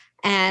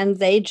 and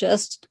they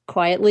just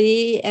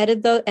quietly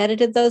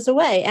edited those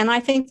away. And I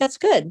think that's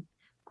good.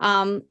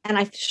 And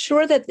I'm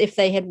sure that if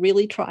they had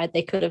really tried,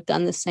 they could have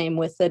done the same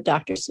with the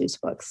Dr.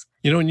 Seuss books.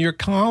 In your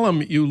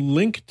column, you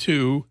link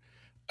to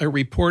a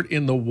report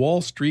in the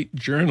Wall Street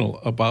Journal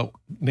about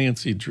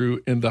Nancy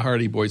Drew and the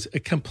Hardy Boys, a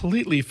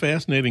completely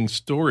fascinating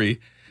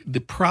story. The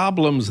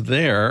problems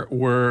there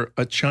were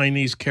a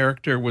Chinese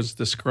character was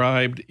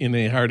described in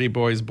a Hardy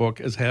Boys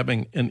book as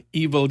having an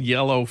evil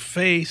yellow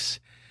face.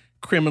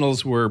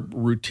 Criminals were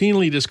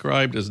routinely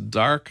described as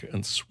dark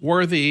and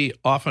swarthy,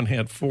 often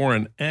had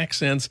foreign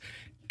accents.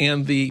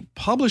 And the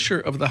publisher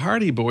of the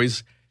Hardy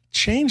Boys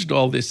changed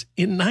all this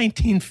in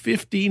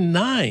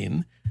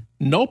 1959.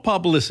 No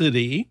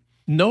publicity.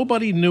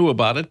 Nobody knew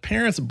about it.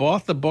 Parents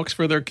bought the books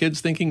for their kids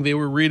thinking they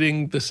were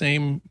reading the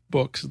same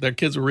books. Their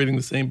kids were reading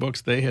the same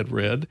books they had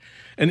read.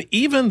 And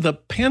even the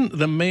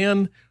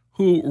man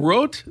who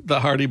wrote the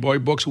Hardy Boy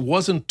books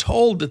wasn't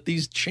told that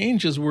these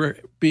changes were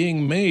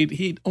being made.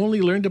 He'd only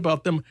learned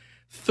about them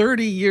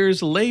 30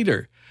 years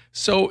later.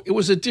 So it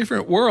was a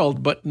different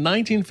world, but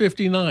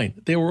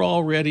 1959, they were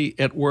already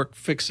at work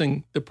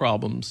fixing the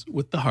problems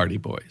with the Hardy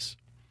Boys.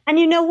 And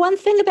one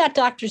thing about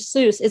Dr.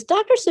 Seuss is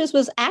Dr. Seuss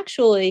was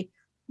actually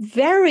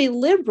very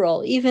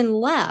liberal, even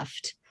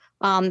left.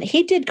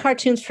 He did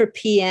cartoons for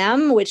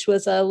PM, which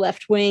was a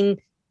left-wing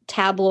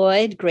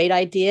tabloid. Great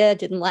idea.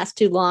 Didn't last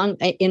too long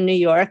in New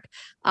York.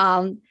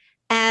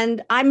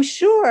 And I'm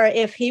sure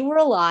if he were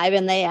alive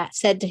and they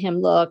said to him,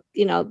 look,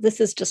 this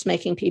is just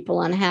making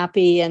people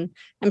unhappy, and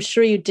I'm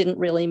sure you didn't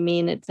really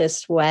mean it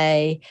this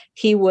way,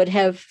 he would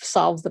have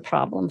solved the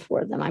problem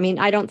for them. I mean,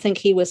 I don't think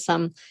he was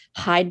some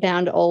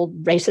hidebound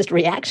old racist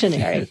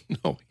reactionary.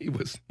 No, he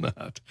was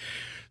not.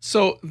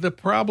 So the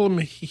problem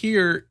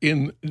here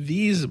in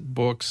these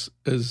books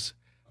is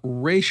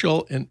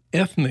racial and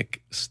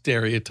ethnic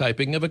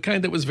stereotyping of a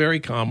kind that was very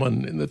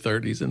common in the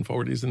 30s and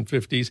 40s and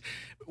 50s.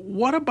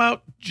 What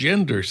about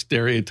gender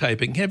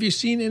stereotyping? Have you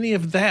seen any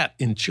of that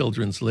in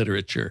children's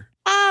literature?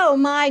 Oh,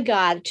 my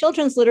God.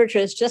 Children's literature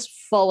is just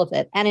full of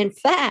it. And in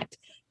fact,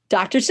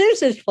 Dr.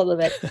 Seuss is full of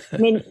it. I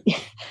mean,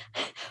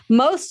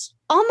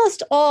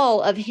 almost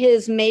all of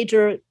his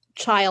major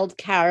child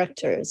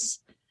characters,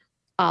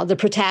 the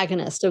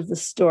protagonist of the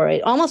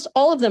story, almost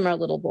all of them are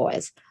little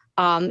boys.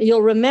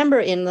 You'll remember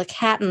in The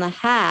Cat in the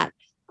Hat,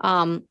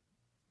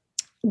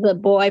 the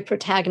boy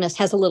protagonist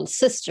has a little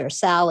sister,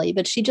 Sally,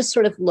 but she just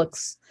sort of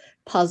looks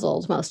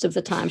puzzled most of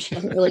the time. She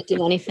doesn't really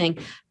do anything.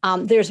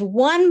 There's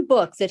one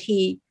book that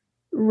he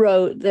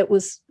wrote that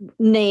was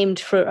named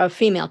for a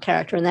female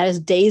character, and that is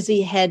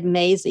Daisy Head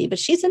Maisie, but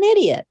she's an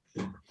idiot.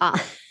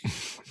 But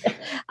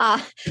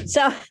I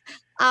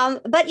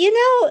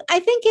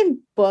think in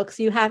books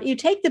you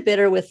take the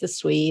bitter with the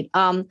sweet.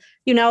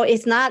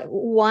 It's not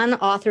one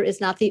author is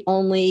not the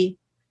only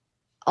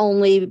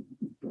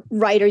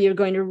writer you're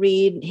going to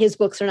read. His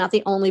books are not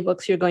the only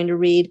books you're going to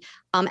read.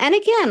 And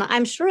again,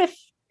 I'm sure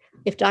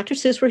if Dr.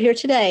 Seuss were here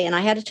today and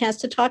I had a chance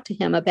to talk to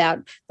him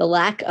about the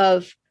lack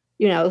of,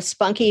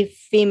 spunky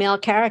female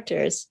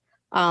characters,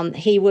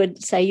 he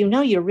would say,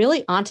 you're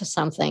really onto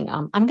something.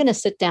 I'm going to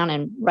sit down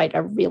and write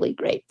a really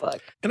great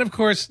book. And of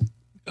course,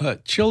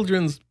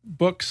 children's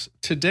books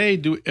today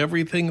do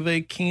everything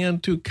they can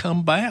to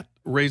combat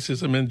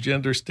racism and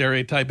gender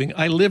stereotyping.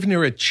 I live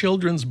near a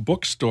children's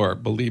bookstore,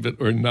 believe it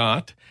or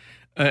not.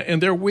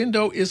 And their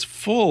window is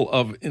full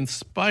of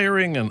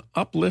inspiring and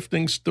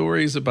uplifting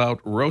stories about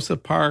Rosa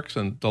Parks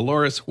and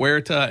Dolores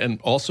Huerta and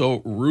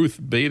also Ruth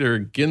Bader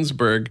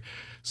Ginsburg.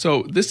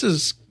 So this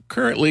is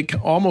currently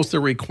almost a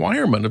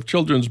requirement of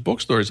children's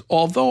bookstores,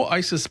 although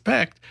I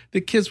suspect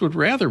the kids would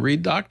rather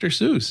read Dr.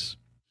 Seuss.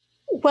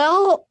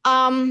 Well,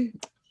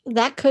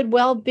 that could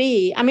well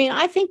be. I mean,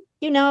 I think,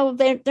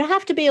 there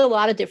have to be a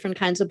lot of different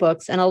kinds of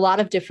books and a lot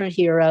of different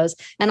heroes.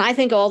 And I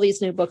think all these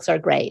new books are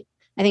great.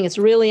 I think it's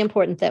really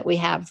important that we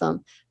have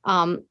them.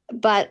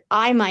 But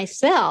I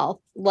myself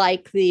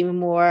like the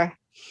more,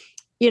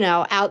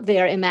 out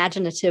there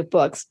imaginative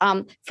books.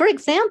 For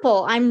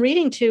example, I'm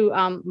reading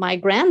to my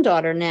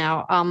granddaughter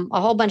now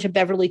a whole bunch of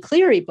Beverly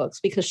Cleary books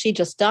because she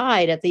just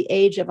died at the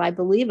age of, I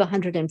believe,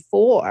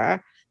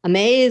 104.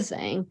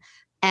 Amazing.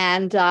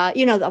 And,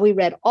 we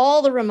read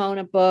all the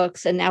Ramona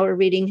books, and now we're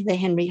reading the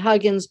Henry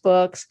Huggins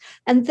books,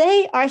 and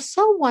they are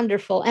so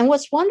wonderful. And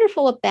what's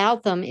wonderful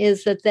about them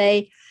is that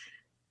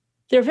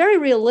they're very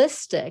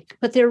realistic,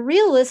 but they're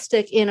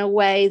realistic in a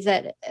way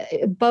that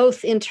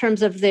both in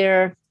terms of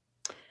the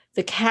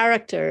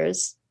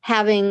characters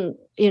having,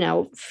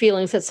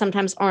 feelings that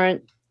sometimes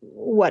aren't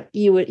what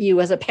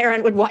you as a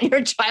parent would want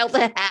your child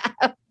to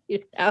have.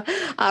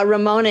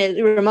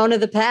 Ramona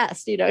the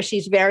Pest,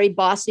 she's very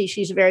bossy.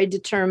 She's very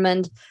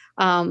determined.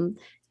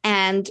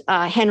 And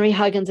Henry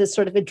Huggins is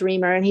sort of a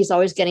dreamer, and he's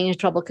always getting into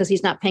trouble because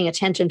he's not paying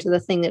attention to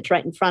the thing that's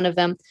right in front of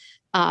him.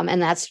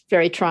 And that's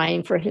very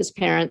trying for his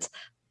parents.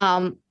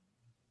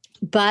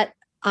 But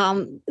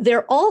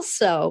they're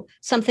also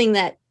something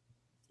that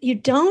you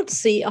don't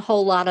see a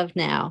whole lot of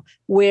now,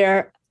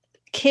 where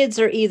kids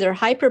are either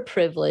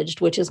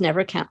hyper-privileged, which is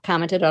never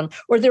commented on,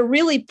 or they're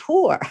really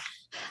poor.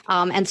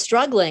 And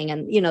struggling,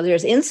 and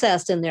there's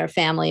incest in their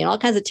family, and all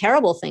kinds of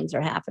terrible things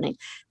are happening.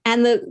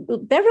 And the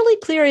Beverly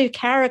Cleary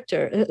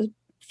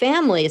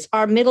families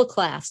are middle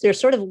class. They're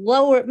sort of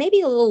lower, maybe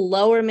a little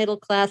lower middle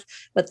class,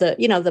 but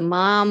the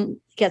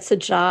mom gets a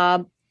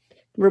job.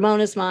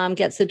 Ramona's mom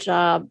gets a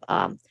job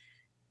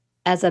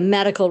as a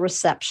medical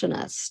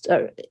receptionist,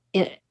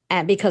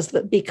 and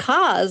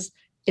because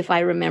if I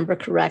remember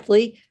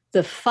correctly,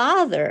 the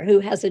father,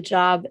 who has a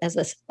job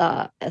as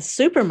a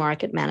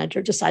supermarket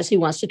manager, decides he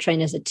wants to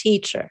train as a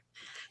teacher.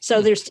 So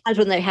there's times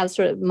when they have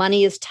sort of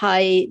money is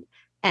tight,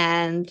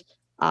 and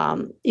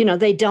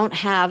they don't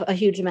have a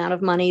huge amount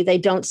of money. They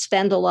don't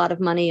spend a lot of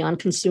money on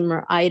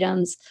consumer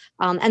items,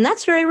 and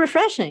that's very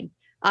refreshing.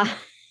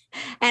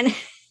 And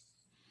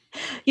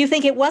you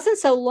think it wasn't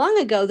so long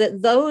ago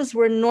that those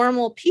were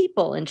normal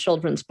people in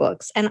children's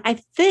books, and I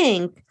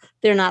think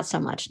they're not so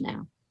much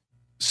now.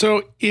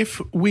 So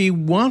if we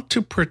want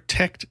to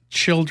protect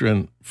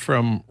children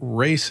from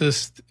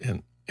racist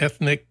and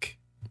ethnic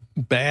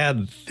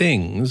bad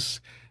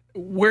things,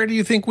 where do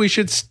you think we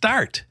should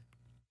start?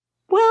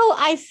 Well,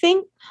 I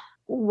think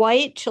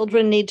white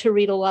children need to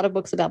read a lot of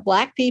books about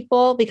Black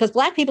people, because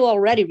Black people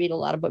already read a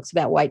lot of books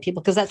about white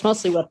people, because that's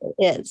mostly what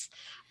it is.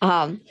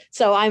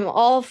 So I'm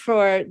all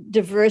for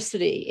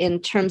diversity in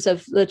terms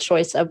of the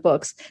choice of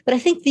books. But I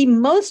think the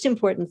most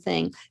important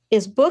thing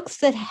is books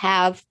that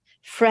have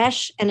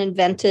fresh and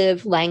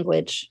inventive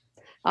language,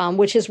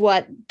 which is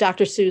what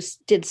Dr. Seuss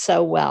did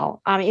so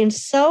well. In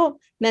so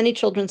many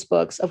children's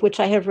books, of which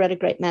I have read a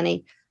great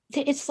many,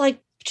 it's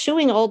like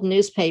chewing old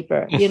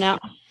newspaper,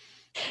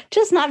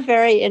 just not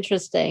very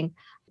interesting.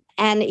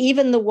 And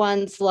even the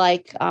ones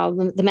like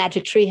the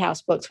Magic Tree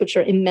House books, which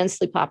are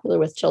immensely popular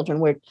with children,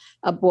 where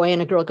a boy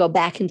and a girl go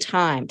back in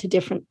time to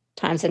different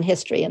times in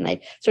history, and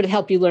they sort of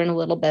help you learn a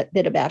little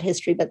bit about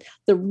history. But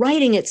the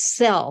writing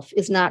itself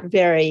is not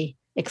very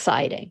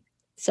exciting.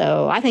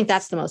 So I think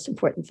that's the most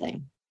important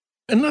thing.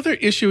 Another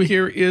issue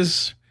here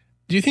is,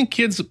 do you think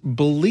kids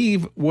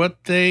believe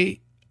what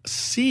they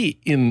see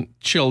in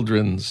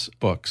children's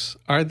books?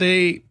 Are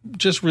they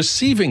just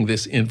receiving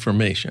this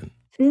information?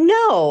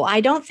 No, I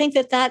don't think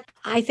that.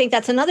 I think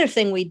that's another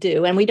thing we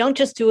do. And we don't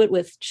just do it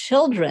with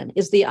children,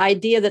 is the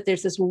idea that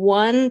there's this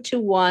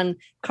one-to-one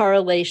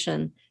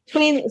correlation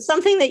between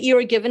something that you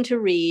are given to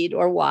read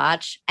or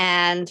watch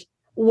and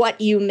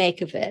what you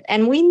make of it.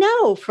 And we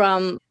know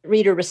from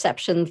reader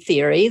reception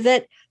theory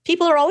that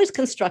people are always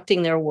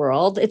constructing their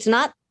world. It's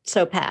not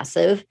so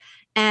passive.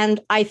 And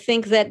I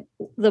think that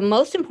the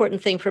most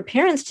important thing for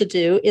parents to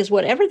do is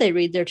whatever they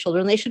read their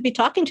children, they should be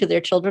talking to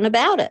their children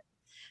about it.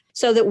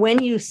 So that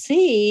when you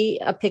see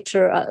a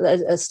picture,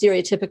 a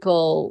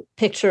stereotypical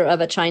picture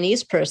of a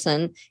Chinese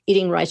person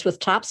eating rice with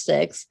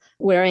chopsticks,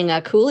 wearing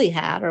a coolie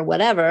hat or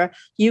whatever,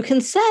 you can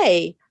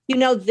say,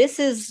 this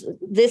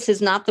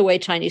is not the way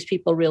Chinese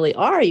people really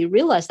are. You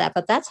realize that,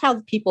 but that's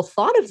how people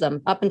thought of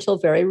them up until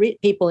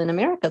people in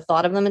America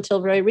thought of them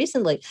until very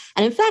recently.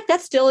 And in fact,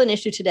 that's still an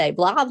issue today,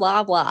 blah,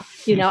 blah, blah.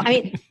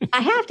 I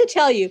have to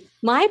tell you,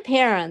 my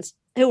parents,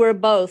 who were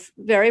both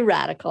very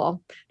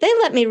radical, they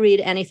let me read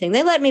anything.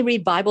 They let me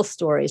read Bible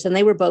stories, and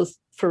they were both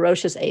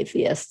ferocious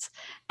atheists.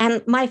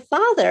 And my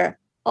father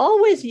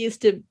always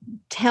used to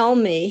tell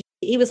me,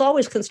 he was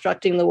always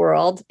constructing the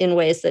world in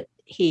ways that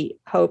he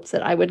hoped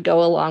that I would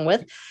go along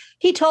with.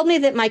 He told me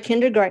that my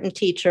kindergarten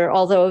teacher,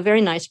 although a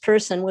very nice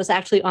person, was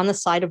actually on the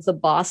side of the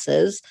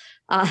bosses.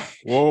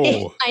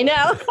 Whoa. I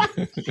know.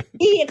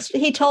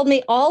 He told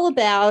me all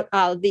about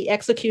the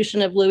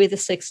execution of Louis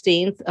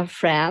XVI of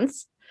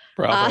France.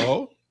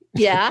 Bravo.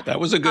 Yeah. That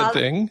was a good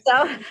thing.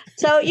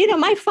 So,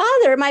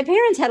 my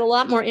parents had a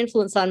lot more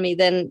influence on me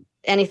than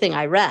anything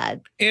I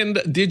read.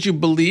 And did you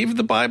believe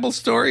the Bible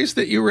stories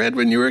that you read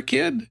when you were a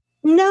kid?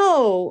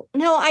 No,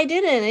 I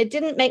didn't. It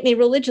didn't make me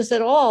religious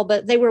at all,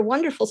 but they were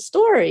wonderful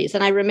stories.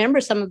 And I remember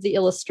some of the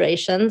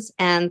illustrations.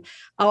 And,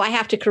 I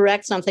have to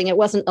correct something. It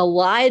wasn't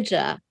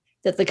Elijah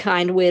that the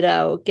kind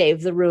widow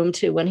gave the room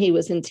to when he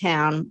was in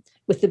town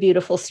with the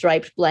beautiful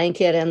striped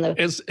blanket and the...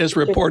 As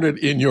reported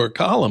in your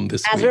column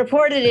this week. As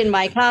reported in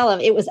my column,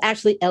 it was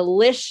actually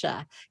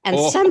Elisha. And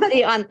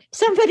somebody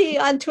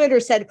on Twitter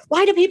said,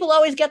 why do people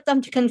always get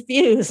them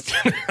confused?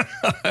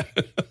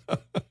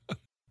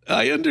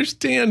 I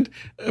understand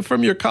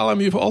from your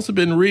column you've also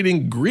been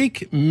reading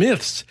Greek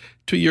myths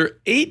to your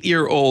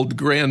 8-year-old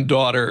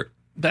granddaughter.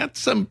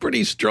 That's some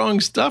pretty strong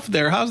stuff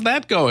there. How's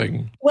that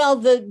going? Well,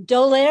 the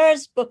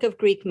D'Aulaire's Book of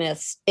Greek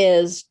Myths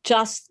is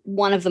just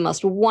one of the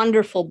most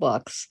wonderful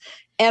books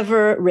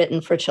ever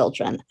written for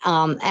children.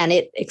 And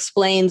it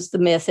explains the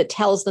myth. It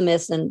tells the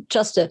myths in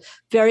just a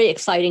very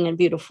exciting and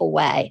beautiful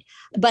way.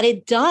 But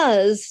it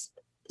does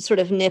sort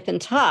of nip and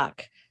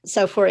tuck.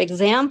 So, for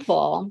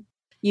example,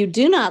 you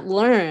do not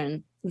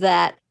learn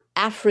that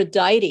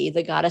Aphrodite,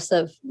 the goddess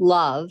of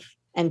love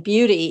and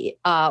beauty,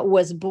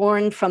 was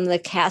born from the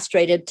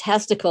castrated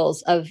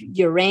testicles of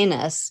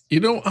Uranus.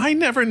 I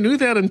never knew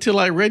that until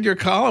I read your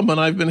column, and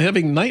I've been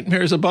having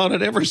nightmares about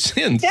it ever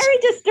since. Very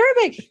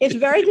disturbing. It's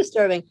very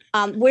disturbing.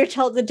 We're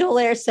told, the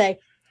D'Aulaire's say,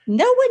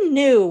 no one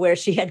knew where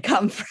she had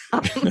come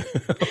from,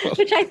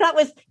 which I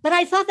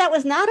thought that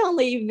was not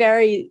only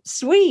very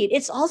sweet,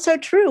 it's also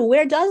true.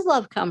 Where does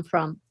love come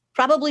from?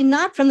 Probably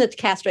not from the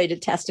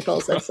castrated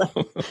testicles of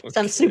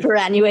some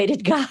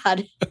superannuated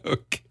god.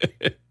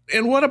 Okay.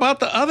 And what about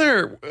the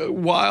other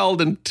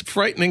wild and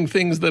frightening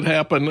things that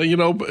happen?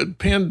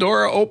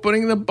 Pandora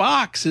opening the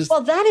box.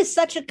 Well, that is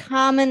such a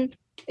common,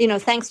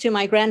 thanks to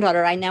my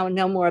granddaughter, I now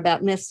know more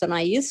about myths than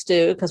I used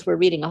to because we're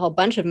reading a whole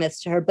bunch of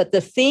myths to her. But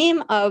the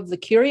theme of the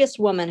curious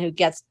woman who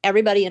gets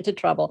everybody into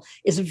trouble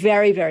is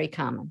very, very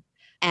common.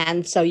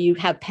 And so you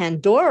have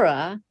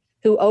Pandora,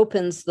 who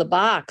opens the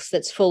box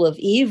that's full of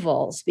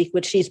evils,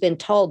 which she's been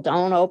told,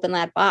 don't open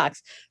that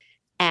box.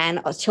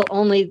 And till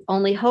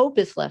only hope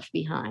is left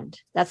behind.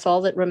 That's all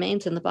that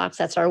remains in the box.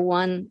 That's our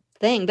one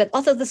thing. But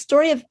also the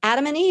story of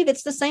Adam and Eve,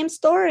 it's the same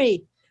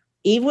story.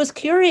 Eve was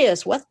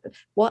curious. What'll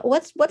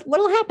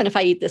happen if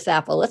I eat this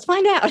apple? Let's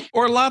find out.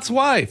 Or Lot's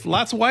wife.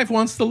 Lot's wife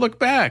wants to look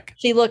back.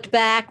 She looked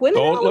back.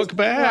 Women don't look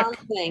back.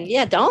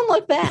 Yeah, don't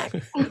look back.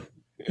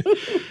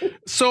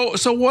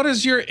 So what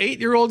does your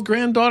 8-year-old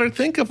granddaughter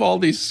think of all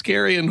these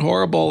scary and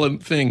horrible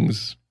and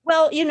things?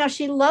 Well,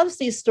 she loves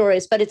these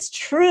stories, but it's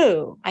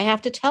true. I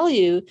have to tell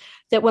you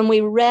that when we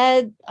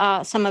read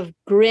some of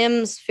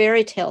Grimm's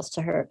fairy tales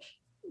to her,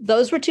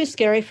 those were too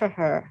scary for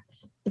her.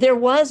 There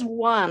was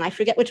one, I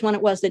forget which one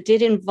it was, that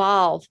did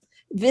involve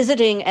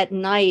visiting at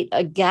night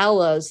a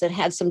gallows that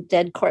had some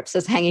dead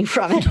corpses hanging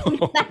from it.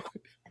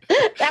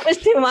 That was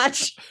too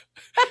much.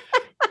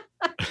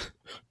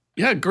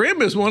 Yeah,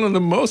 Grimm is one of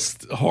the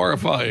most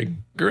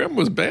horrifying. Grimm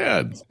was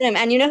bad. And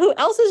who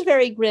else is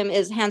very grim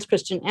is Hans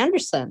Christian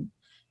Andersen.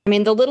 I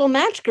mean, the little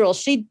match girl,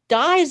 she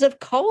dies of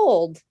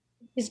cold.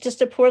 She's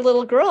just a poor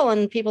little girl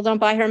and people don't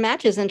buy her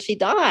matches and she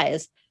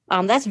dies.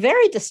 That's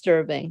very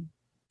disturbing.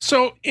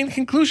 So in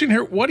conclusion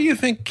here, what do you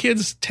think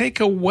kids take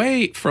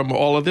away from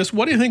all of this?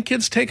 What do you think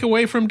kids take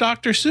away from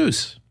Dr.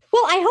 Seuss?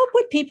 Well, I hope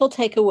what people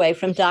take away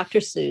from Dr.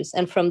 Seuss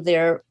and from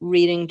their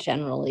reading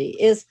generally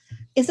is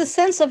a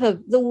sense of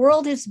the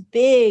world is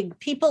big.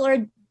 People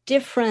are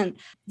different.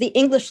 The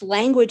English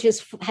language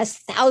has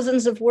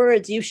thousands of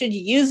words. You should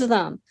use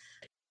them.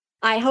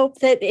 I hope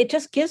that it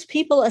just gives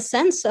people a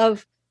sense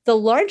of the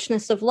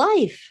largeness of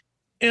life.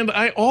 And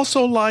I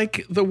also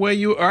like the way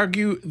you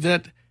argue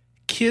that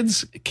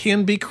kids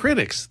can be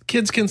critics.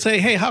 Kids can say,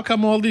 hey, how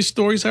come all these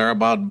stories are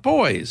about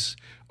boys?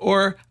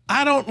 Or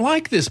I don't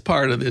like this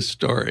part of this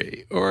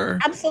story. Or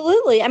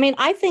absolutely. I mean,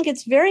 I think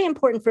it's very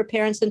important for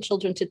parents and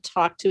children to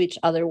talk to each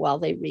other while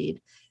they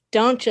read.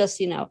 Don't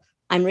just,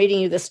 I'm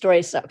reading you this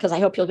story because I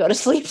hope you'll go to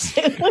sleep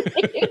soon.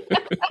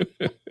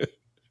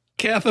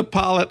 Katha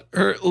Pollitt,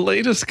 her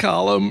latest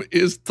column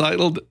is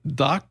titled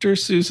Dr.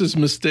 Seuss's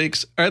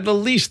Mistakes Are the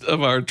Least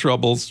of Our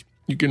Troubles.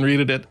 You can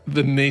read it at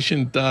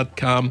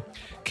thenation.com.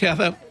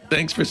 Katha,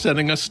 thanks for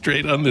setting us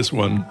straight on this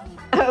one.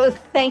 Oh,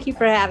 thank you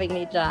for having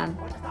me, John.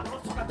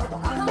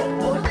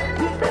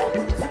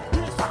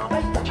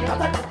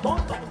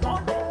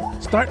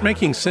 Start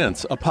Making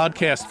Sense, a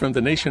podcast from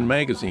The Nation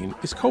magazine,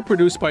 is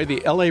co-produced by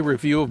the LA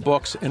Review of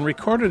Books and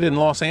recorded in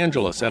Los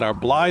Angeles at our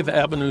Blythe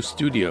Avenue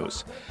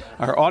studios.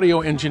 Our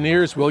audio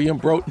engineer is William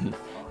Broughton.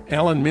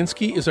 Alan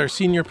Minsky is our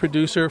senior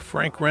producer.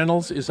 Frank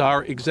Reynolds is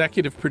our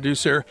executive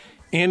producer.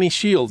 Annie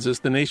Shields is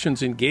The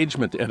Nation's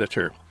engagement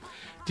editor.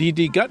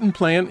 D.D.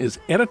 Guttenplan is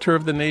editor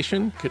of The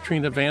Nation.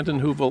 Katrina vanden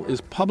Heuvel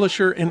is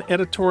publisher and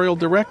editorial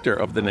director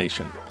of The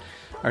Nation.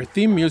 Our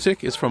theme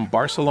music is from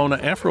Barcelona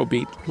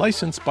Afrobeat,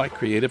 licensed by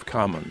Creative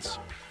Commons.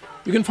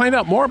 You can find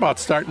out more about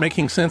Start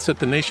Making Sense at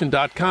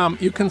thenation.com.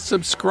 You can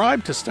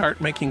subscribe to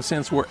Start Making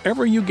Sense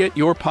wherever you get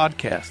your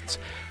podcasts,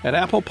 at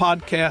Apple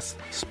Podcasts,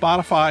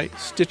 Spotify,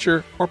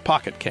 Stitcher, or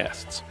Pocket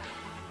Casts.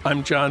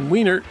 I'm John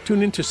Wiener.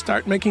 Tune in to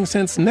Start Making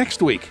Sense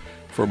next week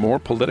for more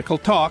political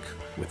talk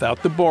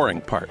without the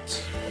boring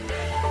parts.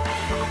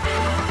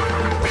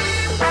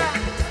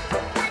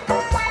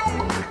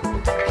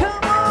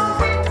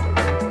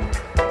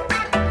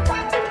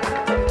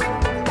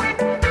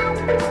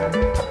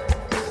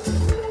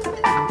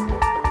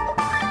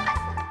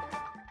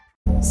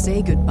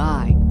 Say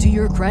goodbye to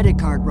your credit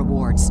card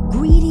rewards.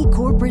 Greedy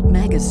corporate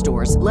mega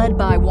stores, led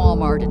by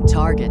Walmart and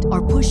Target,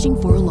 are pushing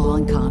for a law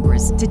in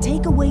Congress to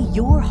take away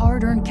your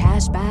hard-earned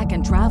cash back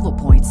and travel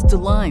points to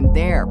line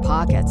their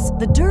pockets.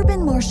 The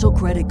Durbin-Marshall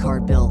credit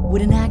card bill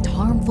would enact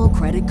harmful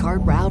credit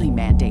card routing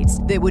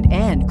mandates that would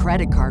end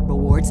credit card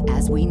rewards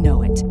as we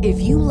know it.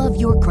 If you love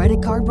your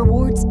credit card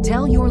rewards,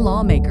 tell your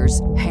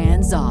lawmakers,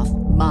 hands off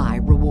my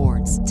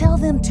rewards. Tell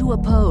them to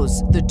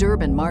oppose the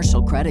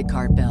Durbin-Marshall credit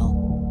card bill.